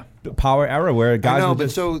 Yeah. the power era where guys I know, were but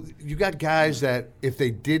just, so you got guys that if they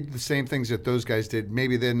did the same things that those guys did,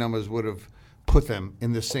 maybe their numbers would have put them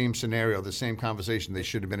in the same scenario, the same conversation. They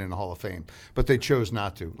should have been in the Hall of Fame, but they chose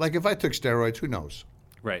not to. Like if I took steroids, who knows?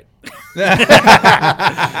 Right.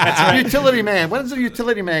 Utility man. When's the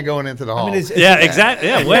utility man going into the Hall? Yeah, exactly.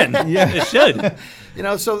 Yeah, when? Yeah. It should.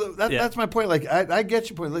 So Yeah. that's my point. Like I get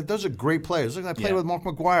your point. Like those are great players. Look, I played Yeah. with Mark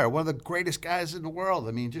McGuire, one of the greatest guys in the world.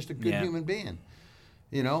 I mean, just a good Yeah. human being.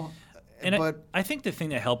 And but I think the thing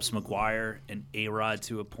that helps McGuire and A-Rod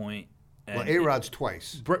to a point. well, and A-Rod's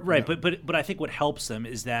twice. Right, but I think what helps them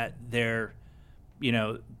is that they're,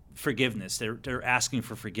 forgiveness. They're asking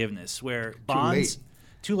for forgiveness. Where Bonds,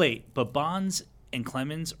 too late. But Bonds and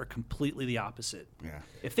Clemens are completely the opposite. Yeah.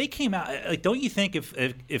 If they came out, like, don't you think if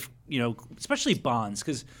especially Bonds,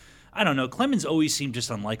 because I don't know, Clemens always seemed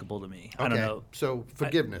just unlikable to me. I don't know. So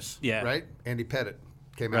forgiveness. yeah. Right. Andy Pettit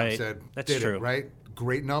came out and Right. said, That's did true. it, right?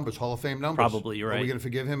 Great numbers, Hall of Fame numbers. Probably, you're Are we right. going to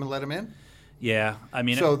forgive him and let him in? Yeah, I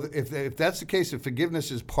mean, So if that's the case, if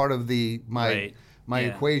forgiveness is part of my Yeah.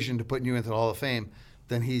 equation to putting you into the Hall of Fame,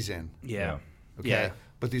 then he's in. yeah, Okay. yeah.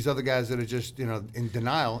 But these other guys that are just in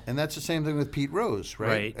denial, and that's the same thing with Pete Rose, right?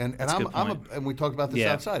 Right. And That's a good point. and we talked about this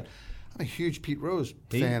Yeah. outside. I'm a huge Pete Rose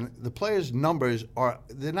fan. The players' numbers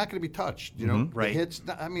they're not going to be touched. The Right. hits.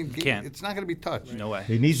 Can't. It's not going to be touched. No way.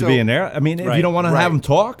 he needs So- to be in there. I mean, if you Right. don't want to Right. have him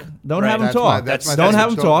talk, don't Right. have him That's talk. that's my- don't that's have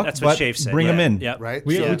him what- talk. That's what but Shafe said. bring him Yeah. in. Yep. Right.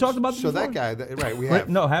 We so, talked about this So before. that guy, right? We have.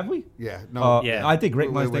 No, have we? Yeah. No. Yeah. I think Rick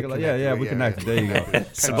We're might think like, connected. yeah, we Yeah, connected. yeah. There you go.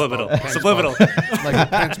 Subliminal. Pence Subliminal. bug. Like a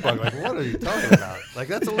pence bug. Like what are you talking about? Like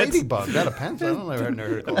that's a ladybug. Not a pence. I don't know. I've never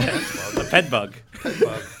heard it called a pence bug. Pet bug.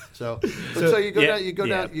 Bug. So you go yeah, down, you go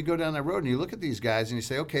yeah. down, you go down that road, and you look at these guys, and you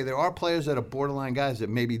say, okay, there are players that are borderline guys that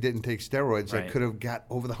maybe didn't take steroids that Right. could have got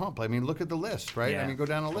over the hump. I mean, look at the list, right? Yeah. I mean, go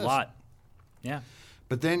down the list. A lot. Yeah.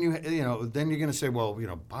 But then then you're going to say, well,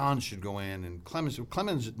 Bonds should go in, and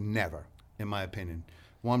Clemens never, in my opinion.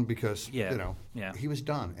 One because Yeah. Yeah. he was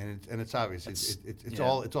done, and it's obvious. It's yeah.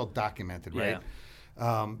 all documented, right? Yeah.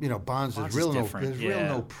 Bonds, Bonds there's is real different, there's real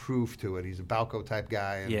no proof to it. He's a Balco type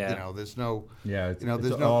guy, and Yeah. there's no Yeah, it's, there's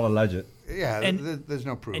it's no all alleged. there's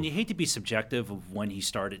no proof. And you hate to be subjective of when he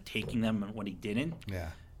started taking them and when he didn't. Yeah.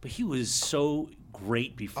 But he was so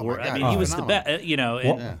great before. my I God, mean, he was the phenomenal.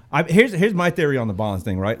 best. Well, here's my theory on the Bonds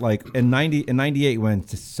thing, right? Like in '98 when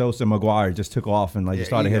Sosa McGuire just took off and just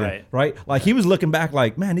started hitting, right? Like he was looking back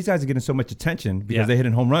like, man, these guys are getting so much attention because Yeah. they're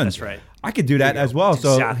hitting home runs. That's right. I could do that as well. That's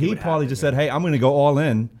So exactly he what probably happened. just said, hey, I'm going to go all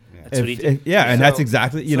in. That's what he did. And So- that's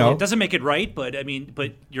exactly it doesn't make it right, but I mean,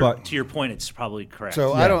 but to your point, it's probably correct.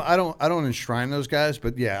 So I don't enshrine those guys,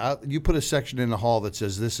 but you put a section in the hall that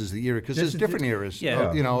says this is the era because there's different eras.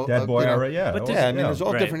 Yeah. Dead boy era, yeah. But Yeah, I mean, there's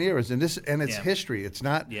all Right. different eras, and it's Yeah. history. It's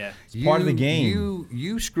not. Yeah. It's part of the game.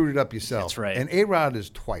 You screwed it up yourself. That's right. And A-Rod is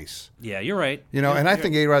twice. Yeah, you're right. And I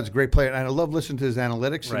think A-Rod's a great player, and I love listening to his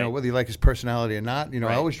analytics. Right. Whether you like his personality or not. I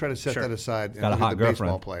Right. always try to set Sure. that aside and got a look hot at the baseball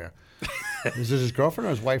girlfriend. player. Is this his girlfriend or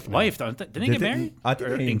his wife? Now? Wife, didn't they get married? I think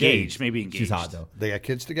Or they engaged. Maybe engaged. She's hot though. They got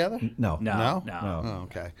kids together? No. No. Oh,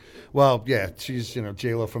 okay. Well, yeah, she's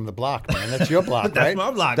J-Lo from the block, man. That's your block, That's right? my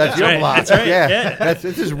block, That's yeah. your Right, block. that's right, Yeah. yeah.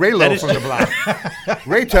 This is Ray-Lo That is from the block.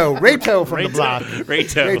 Rayto from the block.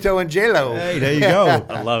 Rayto. And J-Lo. Hey, there you go.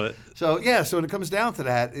 I love it. So when it comes down to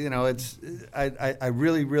that, it's I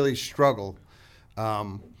really really struggle.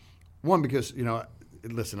 One because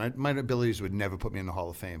listen, my abilities would never put me in the Hall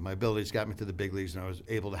of Fame. My abilities got me to the big leagues, and I was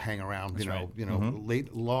able to hang around.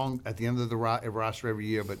 Long at the end of the roster every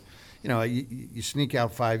year. But you sneak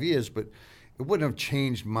out 5 years, but it wouldn't have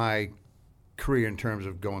changed my career in terms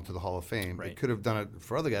of going to the Hall of Fame. Right. It could have done it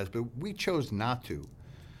for other guys, but we chose not to.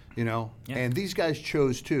 Yeah. And these guys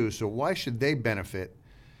chose too. So why should they benefit?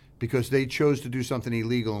 Because they chose to do something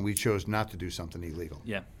illegal, and we chose not to do something illegal.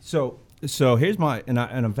 Yeah. So here's and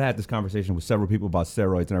I've had this conversation with several people about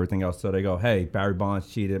steroids and everything else. So they go, hey, Barry Bonds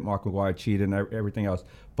cheated, Mark McGuire cheated, and everything else.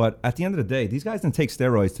 But at the end of the day, these guys didn't take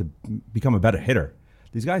steroids to become a better hitter.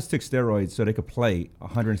 These guys took steroids so they could play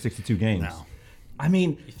 162 games. No. I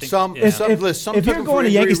mean, Some if took you're them going for to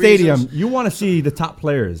Yankee injury Stadium, reasons. you want to see the top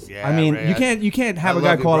players. Yeah, I mean, Ray, you can't have I a guy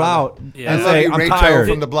love you, call brother. out Yeah. and I love say you, I'm Rayto tired.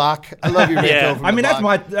 from the block. I love you, Rayto Yeah. from I mean, the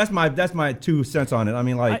block. that's my 2 cents on it. I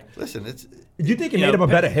mean, like, Listen, Do you think it made him a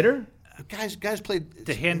better hitter? Guys played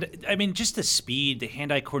the hand. I mean, just the speed, the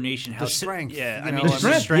hand-eye coordination, how the strength. Yeah, you I know, mean, The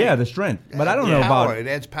just strength, yeah, the strength. But I don't know power. about It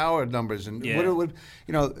adds power numbers, and Yeah. what it would,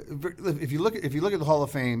 you know, if you look at the Hall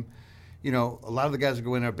of Fame, you know, a lot of the guys that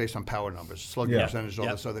go in there are based on power numbers, slugging Yeah. percentage, all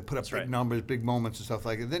Yep. this. So they put up That's big right. numbers, big moments, and stuff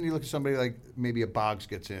like that. Then you look at somebody like maybe a Boggs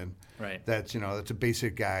gets in, Right. That's that's a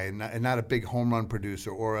basic guy and not a big home run producer,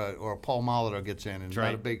 or a Paul Molitor gets in and not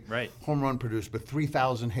right. a big Right. home run producer, but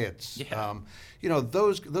 3,000 hits. Yeah. You know,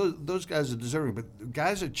 those guys are deserving, but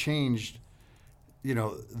guys have changed. You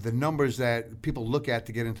know, the numbers that people look at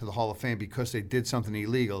to get into the Hall of Fame because they did something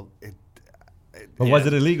illegal. But was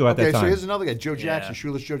it illegal at that Okay, time? so here's another guy, Joe Yeah. Jackson,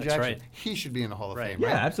 Shoeless Joe That's Jackson. right. He should be in the Hall of Right. Fame,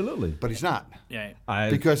 yeah, right? absolutely. But he's not Yeah.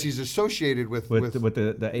 because he's associated with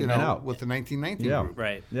the 8 man out. with the 1919 Yeah. group.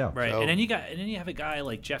 Right. Yeah. Right. So- And then you have a guy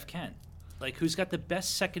like Jeff Kent, like who's got the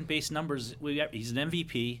best second base numbers. He's an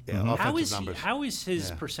MVP. Yeah, offensive numbers. How is his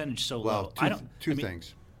Yeah. percentage so Well, low? two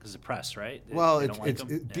things. Because the press, right? Well, They it's don't like him?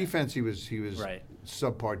 Yeah. defense. He was Right.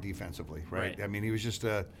 subpar defensively, right? Right. I mean, he was just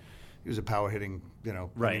he was a power hitting, I mean,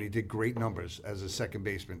 Right. he did great numbers as a second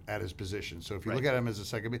baseman at his position. So if you look Right. at him as a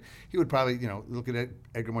second base, he would probably, look at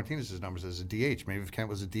Edgar Martinez's numbers as a DH. Maybe if Kent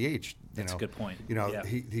was a DH, That's a good point. Yeah.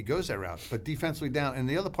 he goes that route. But defensively down, and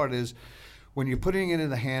the other part is when you're putting it in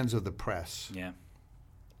the hands of the press. Yeah.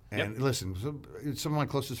 And listen, some of my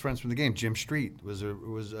closest friends from the game, Jim Street,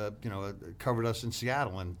 covered us in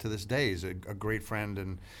Seattle, and to this day is a great friend,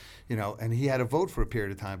 and and he had a vote for a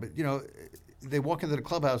period of time. But they walk into the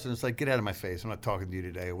clubhouse and it's like, get out of my face! I'm not talking to you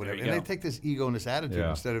today, or whatever. There And you they go. take this ego and this attitude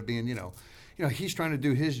Yeah. instead of being, he's trying to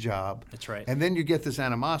do his job. That's right. And then you get this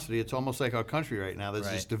animosity. It's almost like our country right now. There's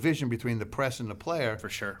this Right. division between the press and the player For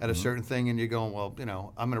sure. at a certain thing, and you're going, well,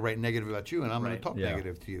 I'm going to write negative about you, and I'm going Right. to talk Yeah.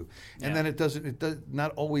 negative to you. And Yeah. then it does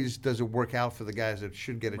not always does it work out for the guys that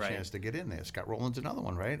should get a Right. chance to get in there. Scott Rowland's another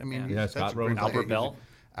one, right? I mean, Yeah. Yeah, that's Scott a great Rowland. player. Albert Bell.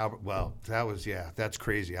 Well, that's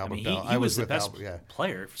crazy. Albert I mean, Bell. he was the with best Albert, yeah.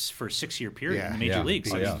 player for a 6-year period Yeah. in the major Yeah.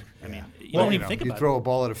 leagues. Oh, yeah. I mean, you Well, don't even think you about throw it. a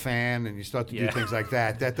ball at a fan and you start to do Yeah. things like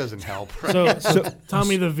that. That doesn't help. So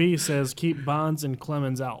Tommy the V says keep Bonds and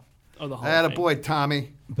Clemens out of the Hall of Fame. Attaboy,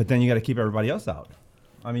 Tommy. But then you got to keep everybody else out.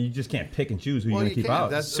 I mean, you just can't pick and choose who Well, you're you going to keep can't. out.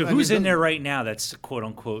 That's- So I mean, who's in doesn't- there right now that's quote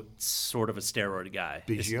unquote sort of a steroid guy?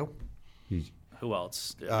 Biggio. Who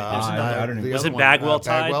else? I mean, I don't know. The Was other it one, Bagwell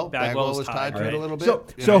tied? Bagwell Bagwell's was tied tied, to it a right? little bit. So,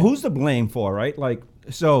 you so know? who's to blame for, right? Like,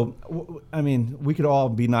 I mean, we could all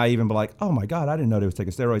be naive and be like, oh my God, I didn't know they was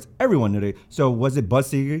taking steroids. Everyone knew they. So was it Buzz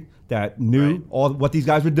Seeley that knew Right. all what these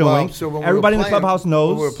guys were doing? Well, so when we Everybody were in the clubhouse playing- knows.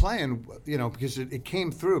 When we were playing, because it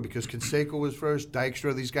came through because Canseco was first,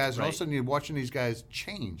 Dykstra, these guys, and all of a Right. sudden you're watching these guys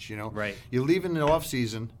change. Right. You're leaving the off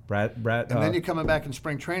season, Brad, and then you're coming back in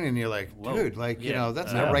spring training, and you're like, Whoa. dude, Yeah.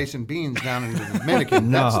 that's Yeah. not rice and beans down in the Dominican.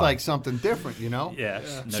 No. That's like something different, Yeah. No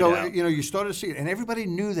So doubt. you started to see it, and everybody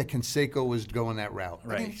knew that Canseco was going that route. I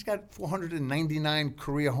Right. mean, he's got 499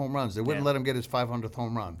 career home runs. They wouldn't Yeah. let him get his 500th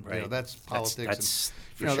home run. Right. That's politics. that's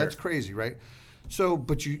and, for that's sure. crazy, right? So,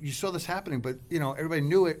 but you saw this happening, but everybody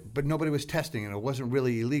knew it, but nobody was testing, and it wasn't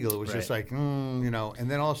really illegal. It was just Right. like,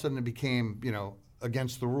 and then all of a sudden it became,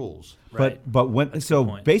 against the rules. Right. But when That's a so good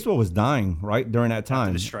point. baseball was dying right during that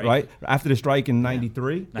time, the strike. right after the strike in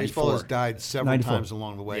 '93. Baseball has 94. died several 94. times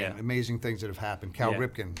along the way. Yeah. And amazing things that have happened. Cal Yeah.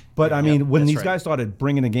 Ripken. But I mean, when that's these right. guys started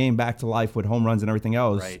bringing the game back to life with home runs and everything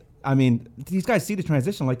else, Right. I mean, these guys see the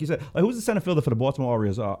transition, like you said. Like, who's the center fielder for the Baltimore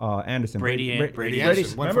Orioles? Anderson. Brady Brady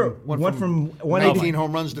Anderson. Anderson Remember, went from 19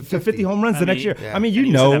 home runs to 50. home runs the next year. Yeah. I mean, And you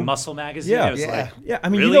he was in know, that Muscle magazine. Yeah. It was Yeah. like, yeah. I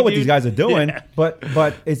mean, really, you know what dude? these guys are doing, Yeah. but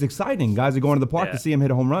it's exciting. Guys are going to the park Yeah. to see him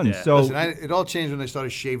hit a home run. Yeah. So Listen, it all changed when they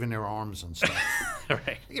started shaving their arms and stuff.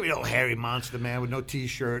 Right. Give me a little hairy monster man with no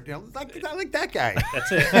T-shirt. Like that guy.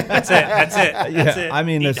 That's it. That's it. That's it. That's it. I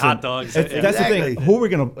mean, Eat listen, hot dogs. That's the Exactly. thing. Who we're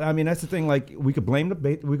gonna? I mean, that's the thing. Like, we could blame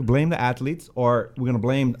the athletes, or we're gonna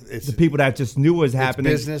blame the people that just knew what was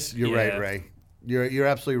happening. Business. You're Yeah. right, Ray. You're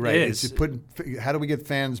absolutely right. It It's is. how do we get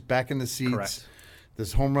fans back in the seats? Correct.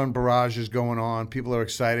 This home run barrage is going on. People are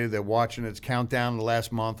excited. They're watching. It's countdown the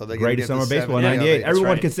last month. Are they gonna Greatest get to summer baseball in 70? '98. That's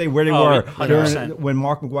Everyone right. could say where they Oh, were 100%. during when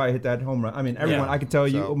Mark McGwire hit that home run. I mean, everyone. Yeah. I could tell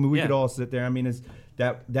you. So- I mean, we Yeah. could all sit there. I mean, it's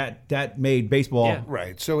that made baseball. Yeah.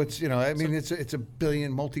 Right. So it's it's a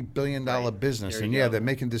multi-billion-dollar business, there and you yeah, go. they're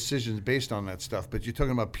making decisions based on that stuff. But you're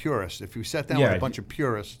talking about purists. If we sat down Yeah. with a bunch of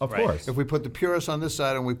purists, Of Right. course. if we put the purists on this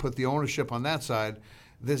side and we put the ownership on that side,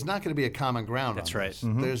 there's not going to be a common ground. That's on right. this.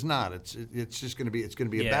 There's not. It's just going to be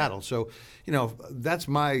a Yeah. battle. So that's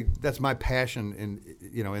my passion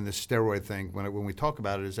in this steroid thing when we talk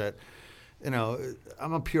about it is that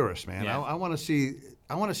I'm a purist, man. Yeah. I want to see.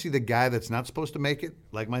 I want to see the guy that's not supposed to make it,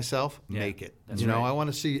 like myself, make it. That's you know, right. I want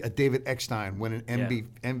to see a David Eckstein win an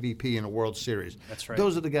MVP in a World Series. That's right.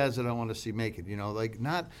 Those are the guys that I want to see make it. You know, like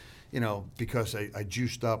not, you know, because I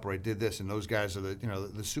juiced up or I did this, and those guys are the, you know,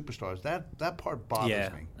 the superstars. That part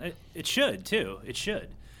bothers me. It should too. It should.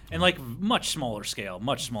 And like much smaller scale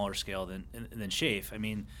than Shafe. I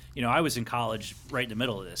mean, you know, I was in college right in the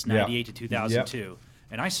middle of this, 98 to 2002.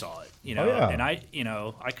 And I saw it, you know, and I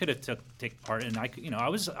could have taken part, and I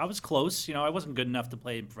was close, you know, I wasn't good enough to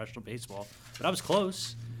play in professional baseball, but I was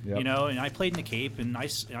close, you know, and I played in the Cape, and I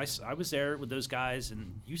was there with those guys,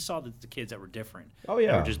 and you saw the kids that were different. Oh,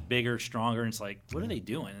 yeah. They were just bigger, stronger, and it's like, what are they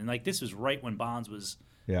doing? And like, this was right when Bonds was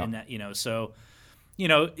in that, you know, so. You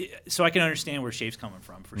know, so I can understand where Shafe's coming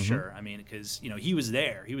from for sure. I mean, because you know he was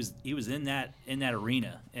there, he was in that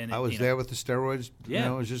arena, and I was there with the steroids. Yeah, you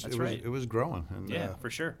know, it was just it was growing. And, for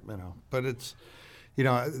sure. You know, but it's, you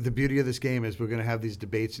know, the beauty of this game is we're going to have these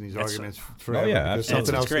debates and these arguments forever. Oh, yeah, because absolutely.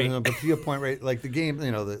 something else. Great. You know, but to your point, right? Like the game,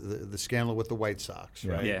 you know, the scandal with the White Sox,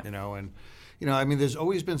 right? Yeah. You know, and. You know, I mean, there's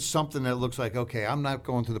always been something that looks like, okay, I'm not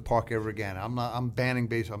going to the park ever again. I'm banning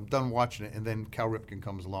baseball. I'm done watching it. And then Cal Ripken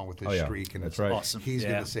comes along with his streak, and that's it's right. Awesome. he's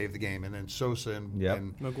going to save the game. And then Sosa and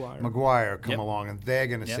McGuire come along, and they're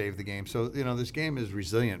going to save the game. So, you know, this game is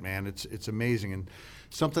resilient, man. It's amazing. And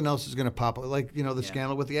something else is going to pop up, like, you know, the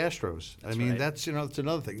scandal with the Astros. I mean, that's, you know, it's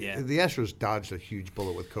another thing. Yeah. The Astros dodged a huge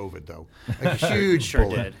bullet with COVID, though. Like a huge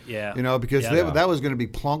bullet. Did. Yeah. You know, because that was going to be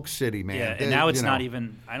Plunk City, man. Yeah, and now it's not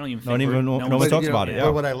even. I don't even. Think no one one's- talks about it.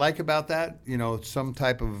 But what I like about that, you know, some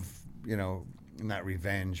type of, you know, not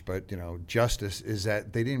revenge, but, you know, justice is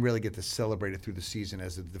that they didn't really get to celebrate it through the season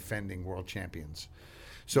as the defending world champions.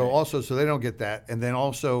 So so they don't get that. And then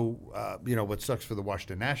also, you know, what sucks for the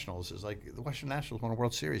Washington Nationals is like the Washington Nationals won a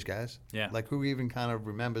World Series, guys. Yeah. Like who even kind of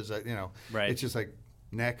remembers that, you know. Right. It's just like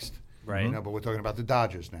next. Right. You know, but we're talking about the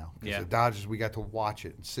Dodgers now. Yeah. The Dodgers, we got to watch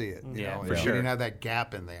it and see it. You know, for and sure. we didn't have that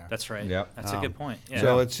gap in there. That's right. Yep. That's a good point. Yeah.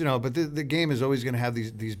 So it's, you know, but the game is always going to have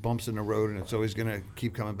these bumps in the road, and it's always going to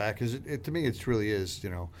keep coming back. Because to me, it truly is, you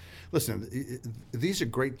know. Listen, these are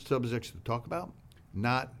great subjects to talk about,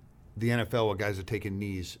 not the NFL where guys are taking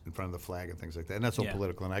knees in front of the flag and things like that. And that's so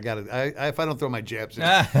political. And if I don't throw my jabs in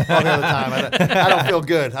all the other time, I don't feel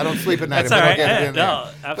good. I don't sleep at night if I don't get it in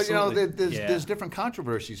there. But, you know, there's different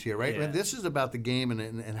controversies here, right? Yeah. And this is about the game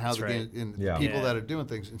and how the game and people that are doing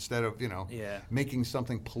things instead of, you know, making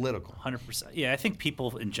something political. 100%. Yeah, I think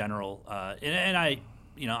people in general, and I,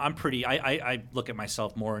 you know, I'm pretty. I look at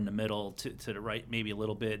myself more in the middle to the right, maybe a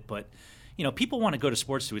little bit, but. You know, people want to go to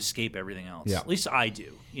sports to escape everything else. Yeah. At least I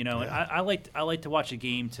do. You know, and I like to watch a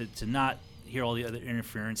game to not hear all the other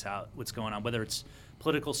interference out what's going on, whether it's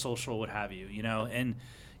political, social, what have you. You know, and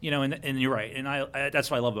you're right, and I that's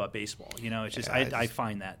what I love about baseball. You know, it's just I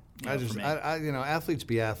find that. You know, athletes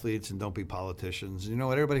be athletes and don't be politicians. You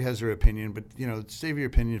know, everybody has their opinion, but you know, save your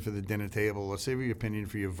opinion for the dinner table or save your opinion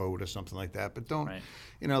for your vote or something like that. But don't,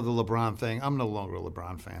 you know, the LeBron thing. I'm no longer a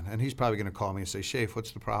LeBron fan, and he's probably going to call me and say, "Shafe,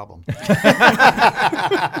 what's the problem?" You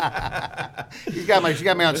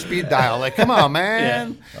got me on speed dial. Like, come on,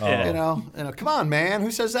 man. You know, come on, man.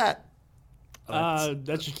 Who says that?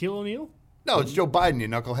 That's Shaquille O'Neal. No, it's Joe Biden, you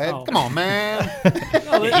knucklehead. Oh. Come on, man.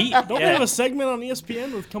 Don't they have a segment on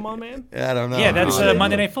ESPN with "Come On, Man"? Yeah, I don't know. Yeah, that's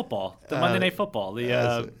Monday Night Football. Monday Night Football.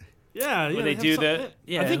 Yeah, they do the.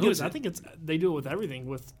 Yeah, I think it's they do it with everything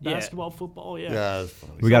with basketball, football. Yeah. That's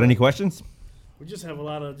funny. We got any questions? We just have a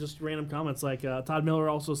lot of just random comments. Like Todd Miller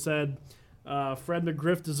also said, Fred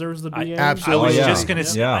McGriff deserves the BM. absolutely. I was Yeah. just going to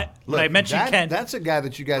say. When I mentioned Ken, that's a guy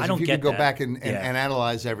that you guys, I if don't you could get go that. back and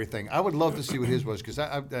analyze everything, I would love to see what his was because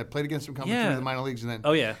I played against him coming through the minor leagues and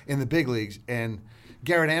then in the big leagues. And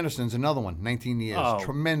Garrett Anderson's another one, 19 years,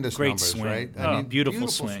 tremendous great numbers, swing. right? I mean, beautiful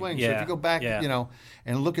swing. So Yeah. if you go back, you know,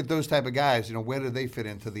 and look at those type of guys, you know, where do they fit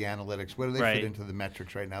into the analytics? Where do they fit into the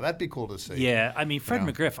metrics right now? That'd be cool to see. Yeah, I mean, Fred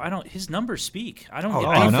McGriff. His numbers speak. I don't.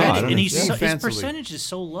 and his percentage is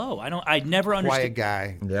so low. I never understood. Quiet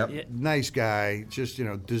guy, nice guy, just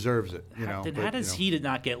deserves it. You know, how does he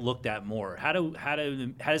not get looked at more? How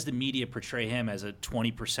does the media portray him as a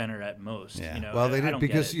 20%er at most? Yeah. You know, Well, they I did don't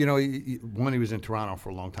because get it. he was in Toronto for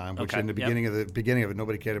a long time, which in the beginning of it,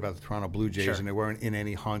 nobody cared about the Toronto Blue Jays, and they weren't in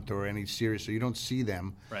any hunt or any series, so you don't see them.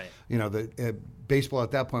 Right. You know, the baseball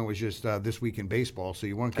at that point was just This Week in Baseball, so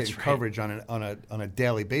you weren't getting coverage on a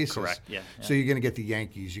daily basis. Correct. Yeah. So you're going to get the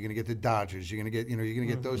Yankees, you're going to get the Dodgers, you're going to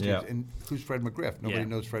get those teams. And who's Fred McGriff? Nobody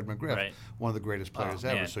knows Fred McGriff, one of the greatest players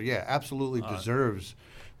ever. Man. So absolutely deserves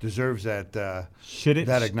deserves that Should it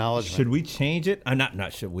that acknowledgement. Should we change it?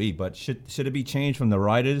 Not should we, but should it be changed from the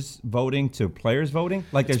writers voting to players voting?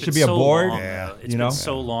 Like there It's should been be a so board. long, Yeah. though. It's You been know?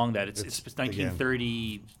 so long that it's It's,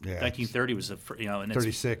 1930. yeah, 1930 was the and it's,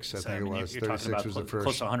 36, I so, think it mean, was. You're talking 36 about was the close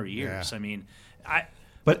first. to 100 years. Yeah. I mean,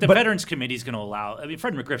 But- the but- Veterans Committee is going to allow. I mean,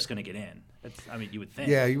 Fred McGriff's going to get in. I mean, you would think.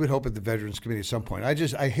 Yeah, you would hope at the Veterans Committee at some point.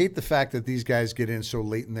 I hate the fact that these guys get in so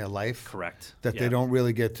late in their life. Correct. That Yeah. they don't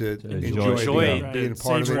really get to enjoy enjoy the being a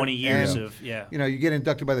part of it. 20 years And, of yeah. You know, you get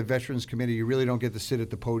inducted by the Veterans Committee. You really don't get to sit at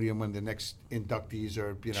the podium when the next inductees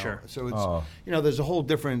are. You know, Sure. so it's Oh. you know, there's a whole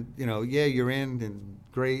different. You know, yeah, you're in and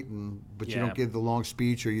great, but you Yeah. don't give the long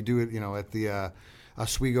speech, or you do it. You know, at the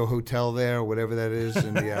Oswego Hotel there, or whatever that is,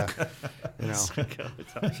 and the you know. So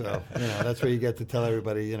you know that's where you get to tell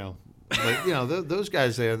everybody, you know, but you know those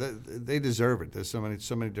guys there, they deserve it. There's so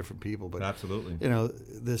many different people, but Absolutely. you know,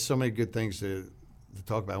 there's so many good things to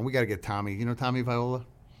talk about, and we got to get Tommy. You know Tommy Viola?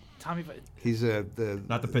 Tommy, He's the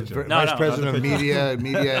Not the pitcher. vice No, no, not president the of pitcher.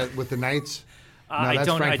 media with the Knights. No, I that's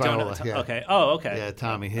don't. Frank I don't Viola, know. yeah. Okay. Oh, okay. Yeah,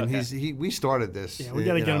 Tommy, and Okay. we started this. Yeah, we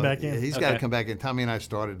gotta you get him know, back in. He's got to Okay. come back in. Tommy and I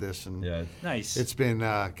started this, and Yeah. Nice. it's been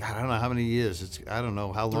God, I don't know how many years. I don't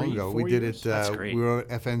know how long 3, ago 4 we did years. it. That's great. We were at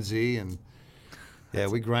FNZ,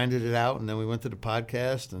 and we grinded it out, and then we went to the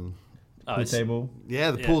podcast, and Pool table. the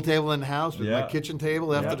Yeah. pool table in the house with my Yeah. kitchen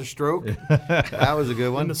table after Yeah. the stroke. That was a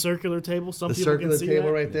good one. And the circular table. Some The people circular can see table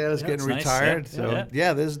that. right there that's Yeah. getting It's nice, retired. yeah. So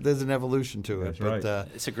Yeah. there's an evolution to it. That's but right.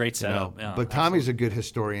 It's a great you know, setup. Yeah, but Tommy's a good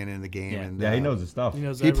historian in the game, Yeah. and Yeah, he knows his stuff. He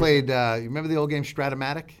knows He everything. played. You remember the old game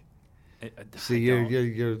Stratomatic? See, you're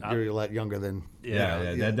a lot younger than.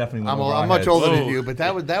 Yeah, that definitely. went I'm, over our I'm much heads. older than Whoa. you, but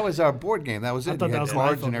that was our board game. That was I it. thought You that had was an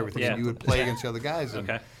cards iPhone and number. everything, Yeah. and you would play against the other guys. And,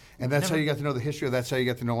 Okay. and that's how you got to know the history. That's how you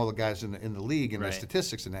got to know all the guys in the league and the Right.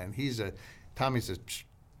 statistics and that. And Tommy's a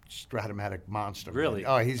Stratomatic monster. man. Really?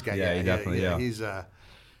 Oh, he's got. Yeah, he definitely, yeah. He's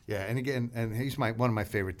and again, and he's one of my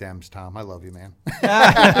favorite Dems. Tom, I love you, man.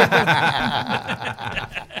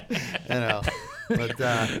 You know, but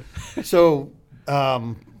so.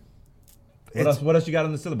 What else you got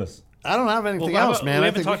on the syllabus? I don't have anything Well, else, man. We I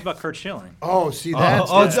haven't think talked about Kurt Schilling. Oh, see that?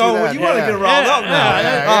 You want to get riled up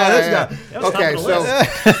now? This guy. That was Okay, top of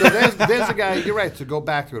the so there's a guy. You're right. To go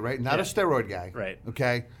back to it, right? Not a Yeah. steroid guy, Right.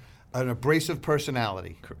 Okay, an abrasive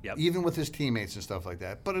personality, Yep. even with his teammates and stuff like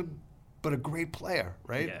that. But a great player,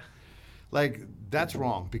 right? Yeah. Like that's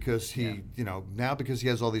wrong because he, now because he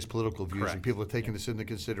has all these political views and Correct. people are taking this into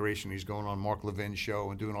consideration. He's going on Mark Levin's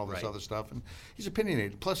show and doing all this Right. other stuff, and he's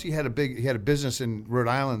opinionated. Plus, he had a business in Rhode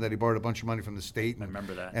Island that he borrowed a bunch of money from the state. And, I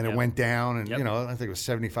remember that, and it yep. went down, and Yep. I think it was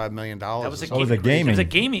 $75 million. That was a, Oh, it was a gaming. It was a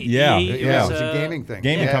gaming. Yeah. It Yeah. was, It was a gaming thing.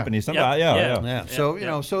 Gaming Yeah. company. Something. Yep. Yeah. Yeah. Yeah.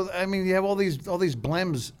 So so I mean, you have all these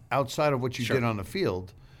blems outside of what you Sure. did on the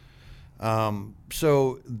field.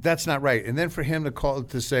 So that's not right. And then for him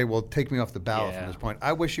to say, "Well, take me off the ballot from Yeah. this point,"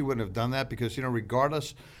 I wish he wouldn't have done that because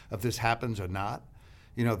regardless if this happens or not,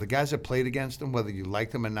 the guys that played against him, whether you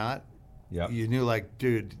liked them or not, Yep. you knew like,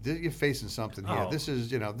 dude, you're facing something here. Oh. This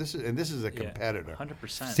is a competitor.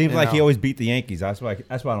 100%. Seems You like he know. always beat the Yankees. That's why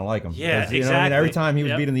I don't like him. Yeah, Because, I mean, every exactly. time he was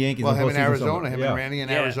Yep. beating the Yankees. Well, in him the in postseason, Arizona, so- him yeah. and Randy in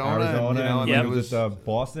Yeah. Arizona, Arizona, and, Yep. it it was just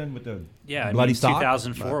Boston with the Yeah, bloody stock.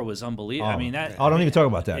 2004 was unbelievable. Oh, I mean, that. Oh, don't even talk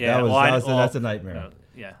about that. Yeah, that was, well, I- that's, well, that's a nightmare.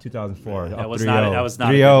 yeah. 2004. That up was 3-0. not- that was not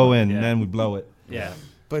a 3-0, good one. and Yeah. then we blow it. Yeah.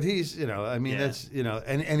 But he's, I mean, Yeah. that's,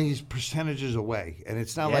 and he's percentages away, and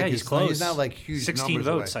it's not Yeah, like he's he's close. not like huge 16 numbers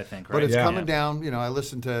votes, away. I think, But right? it's Yeah. coming down. I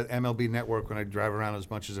listen to MLB Network when I drive around as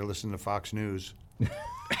much as I listen to Fox News.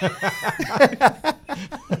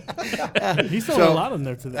 He's throwing So- a lot in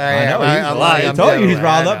there today. I know, he's I'm a lot. lying. I I'm told you dead he's right.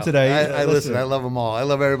 riled I up know. today. I listen. Listen. I love them all. I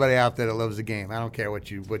love everybody out there that loves the game. I don't care what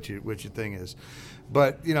your thing is,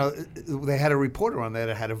 but they had a reporter on there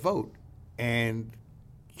that had a vote, and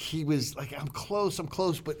he was like, I'm close,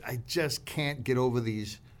 but I just can't get over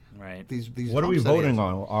these. Right. These What are we humps that he voting has."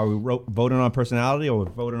 on? Are we voting on personality or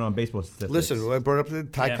voting on baseball statistics? Listen, I brought up the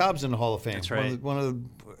Ty Yeah. Cobb's in the Hall of Fame. That's right. One of the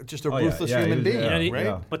just a Oh, yeah, ruthless yeah, he human was- being, yeah, right?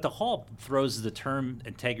 yeah. But the Hall throws the term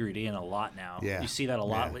integrity in a lot now. Yeah. You see that a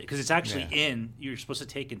lot Yeah. because it's actually Yeah. you're supposed to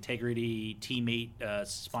take integrity, teammate,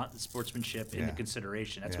 sportsmanship into Yeah.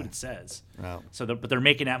 consideration. That's Yeah. what it says. Wow. So, but they're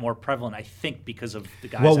making that more prevalent, I think, because of the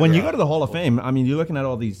guys. Well, that when are- you go to the Hall of Fame, I mean, you're looking at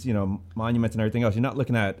all these, monuments and everything else. You're not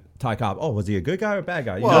looking at Ty Cobb. Oh, was he a good guy or a bad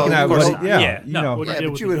guy? You're Well, looking at of course what not. he, yeah, Yeah, you no. know. What he Yeah, did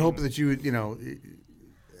but with you the would game. hope that you would,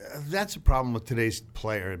 that's a problem with today's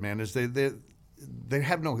player, man. Is they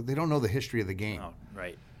don't know the history of the game. Oh,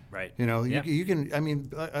 right. You can. I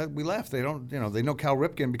mean, we laugh. They don't. They know Cal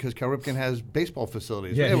Ripken because Cal Ripken has baseball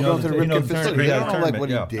facilities. Yeah, Yeah, he we're knows going to the he knows Ripken the facility. They tournament, don't know like what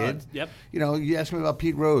yeah. he did. Yep. You ask me about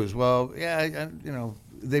Pete Rose. Well, yeah,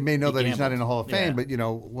 they may know He that he's not gambled. in the Hall of Fame, Yeah.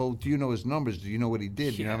 but well, do you know his numbers? Do you know what he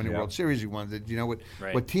did? Do you know how many Yeah. World Series he won? Do you know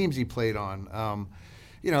Right. what teams he played on?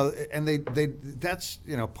 And they that's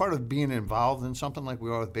part of being involved in something like we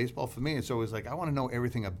are with baseball. For me, it's always like I want to know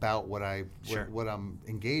everything about what what I'm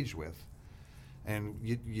engaged with, and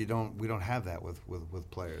we don't have that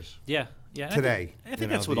with players. Yeah. And Today, I think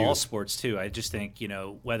that's the with all youth. sports too. I just think,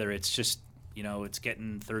 whether it's just, it's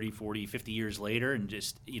getting 30, 40, 50 years later and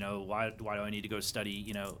just, why do I need to go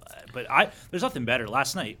study, but there's nothing better.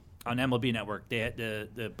 Last night on MLB Network, they had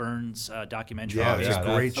the Burns documentary. Yeah, it's Yeah,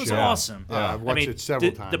 a great That was show. awesome. I've watched it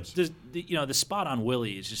several times. The spot on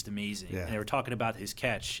Willie is just amazing. Yeah. And they were talking about his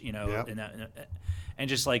catch, Yep. and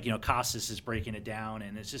just like, Costas is breaking it down,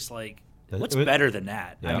 and it's just like, what's It was- better than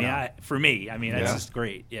that? Yeah. I mean, for me, that's Yeah. just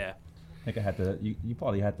great. Yeah. I think I had the. You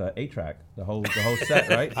probably had the 8-track, the whole set,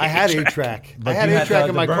 right? I had 8-track. I But had you 8-track the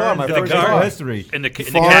in my car. Burns, My the first car car. history. In the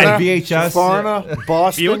Foreigner, VHS. Foreigner,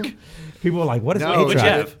 Boston. Buick? People were like, "What is No, 8-track?" What'd you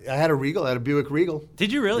have? I had a Regal. I had a Buick Regal.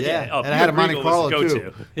 Did you really? Yeah, Oh, and I had a Buick Monte Regal was Carlo the too.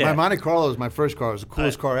 go-to. Yeah. My Monte Carlo was my first car. It was the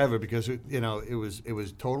coolest car ever because it was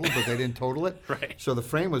totaled, but they didn't total it. Right. So the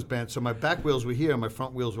frame was bent. So my back wheels were here, and my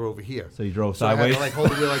front wheels were over here. So you drove So I had sideways? to like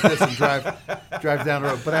hold the wheel like this and drive down the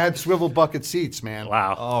road. But I had swivel bucket seats, man.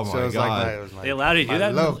 Wow. Oh my So it was God! like, it was like They allowed you to do my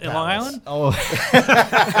that love in Long palace. Island? Oh,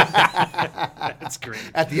 That's great.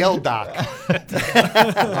 At the L Dock.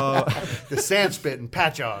 The Sandspit and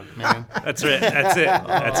Patchogue, man. That's it. That's it.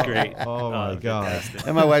 That's great. oh my God!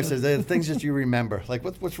 And my wife says, "The things that you remember, like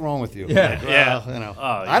what's wrong with you?" Yeah. Like, Yeah. well, Oh,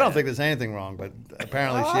 I don't yeah. think there's anything wrong, but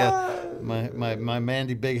apparently she had, my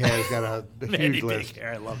Mandy Big Hair's got a Mandy huge Big list.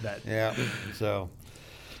 Hair, I love that. Yeah. So,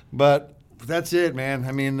 but that's it, man.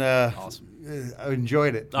 I mean, Awesome. I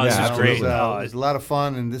enjoyed it. Oh, this Yeah, is great. It was a lot of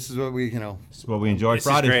fun, and this is what This is what we enjoy This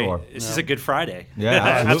Friday is great. for. This is a good Friday.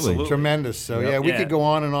 Yeah, absolutely. tremendous. So Yep. yeah, we Yeah. could go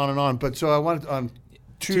on and on and on. But so I wanted on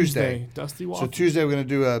Tuesday. Dusty So Waffle. Tuesday we're going to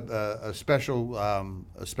do a special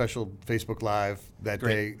Facebook Live that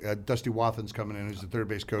Great. day. Dusty Wathen's coming in, who's the third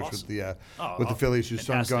base coach Awesome. with the Phillies, whose son's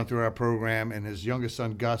fantastic. gone through our program, and his youngest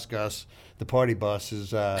son Gus, the party bus,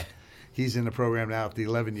 is he's in the program now at the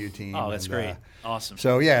 11U team. Oh, that's and, great. Awesome.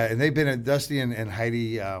 So yeah, and they've been at Dusty and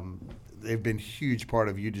Heidi. They've been huge part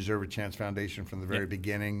of You Deserve a Chance Foundation from the very Yep.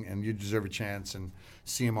 beginning, and You Deserve a Chance and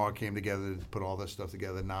CMR came together to put all this stuff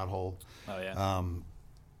together. Knothole. Oh, yeah.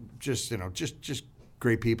 Just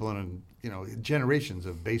great people and generations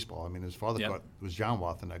of baseball. I mean, his father Yep. was John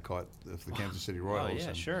Wathen that caught the Kansas City Royals. Oh, yeah,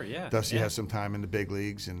 and sure, yeah. Dusty Yeah. has some time in the big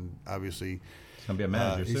leagues, and obviously. He's gonna be a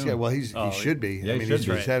manager He's soon. got, well, he should be. Yeah, I he mean, should he's,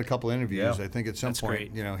 be. he's had a couple interviews. Yeah. I think at some That's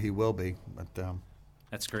point, great. he will be. But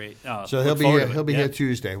That's great. so he'll look be forward here. to it. He'll be Yeah. here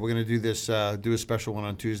Tuesday. We're going to do this, do a special one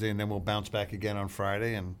on Tuesday, and then we'll bounce back again on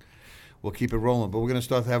Friday, and we'll keep it rolling. But we're going to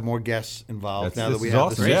start to have more guests involved now that this we is have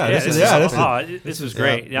awesome. the Yeah, this this is is awesome. awesome. This was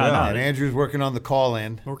great. Yeah, yeah. And no, Andrew's working on the call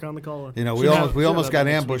in. Work on the caller. We Should almost have got that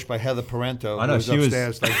next ambushed by Heather Parento. I know, who was she was-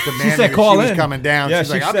 upstairs, like She demanding said that call she was in. coming down. Yeah, She's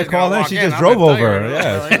she like, I'm said just gonna call in. walk She in. just I'm drove gonna tell over. you.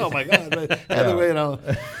 Yes. Like, oh my God. Heather,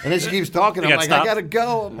 and then she keeps talking. You I'm got like, stopped? I gotta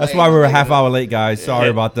go. I'm That's like, why we were a I half gotta- hour late, guys. Sorry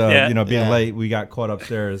about the Yeah. being Yeah. late. We got caught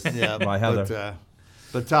upstairs Yeah, by Heather.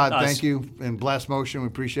 But Todd, Us. thank you, and Blast Motion, we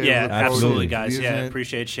appreciate it. Yeah, We look forward to absolutely, guys. using Yeah, it.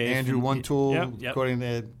 appreciate Shafe. Andrew, one tool, Yep. according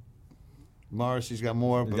to Morris, he's got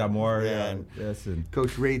more. We but- got more. Yeah. and Yes. And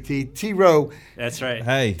Coach Ray T-Row. That's right.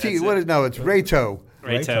 hey, T, That's what it. is, no, it's Rayto.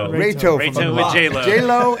 Rayto. Rayto from the Rayto with block. J-Lo.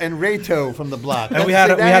 J-Lo and Rayto from the block. And we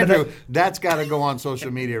had Andrew, that's got to go on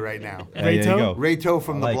social media right now. hey, there you go. Rayto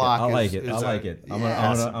from I the like block. it. I like is, it. I is like a- it. yeah.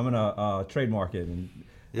 I'm gonna trademark it. And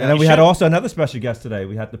Yeah, then you we had should. also another special guest today.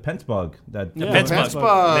 We had the Pentsbug. That Yeah. Pence Pence Bug.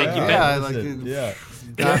 Bug. Thank you, Yeah, Ben. like, Yeah.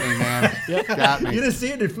 got me, man. Got me. You didn't see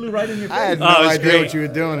it? It flew right in your face. I had no Oh, it was idea great. what you were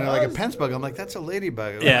doing. And like a Pence bug. I'm like, that's a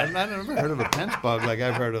ladybug. Yeah. I've never heard of a Pence bug. Like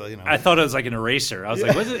I've heard of, I thought it was like an eraser. I was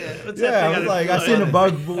like, what's it? What's that Yeah, thing I on was like, I the- seen the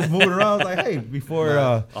bug moving around. I was like, hey, before.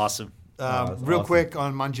 Awesome. that's real awesome. quick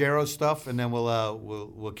on Manjaro stuff, and then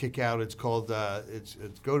we'll kick out. It's called it's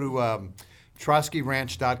go to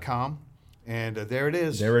TrotskyRanch.com, and there it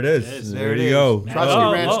is. There it is. There it you is. go.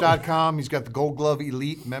 TrotskyRanch.com. He's got the Gold Glove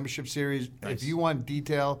Elite membership series. Nice. If you want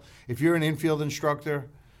detail, if you're an infield instructor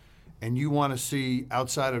and you want to see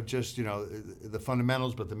outside of just the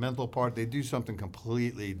fundamentals, but the mental part, they do something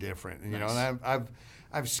completely different. And, and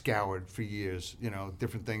I've scoured for years,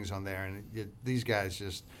 different things on there, and these guys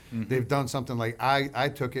just they've done something like I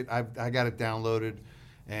took it, I got it downloaded.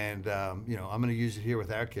 And I'm going to use it here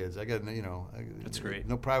with our kids. I got That's great.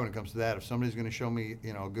 No pride when it comes to that. If somebody's going to show me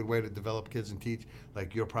a good way to develop kids and teach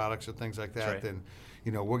like your products or things like that, right. then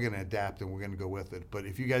we're going to adapt and we're going to go with it. But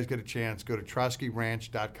if you guys get a chance, go to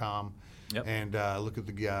TrotskyRanch.com Yep. and look at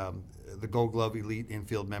the Gold Glove Elite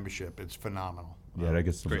Infield membership. It's phenomenal. Yeah, that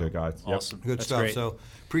gets some good guys. Yep. Awesome. Good That's stuff. great. So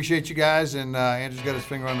appreciate you guys, and Andrew's got his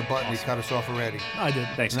finger on the button. He cut us off already. I did.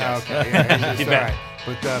 Thanks, No, guys. okay. Yeah, it's You all bet.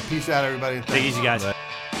 right. But peace out, everybody. and Take it thanks. easy, guys.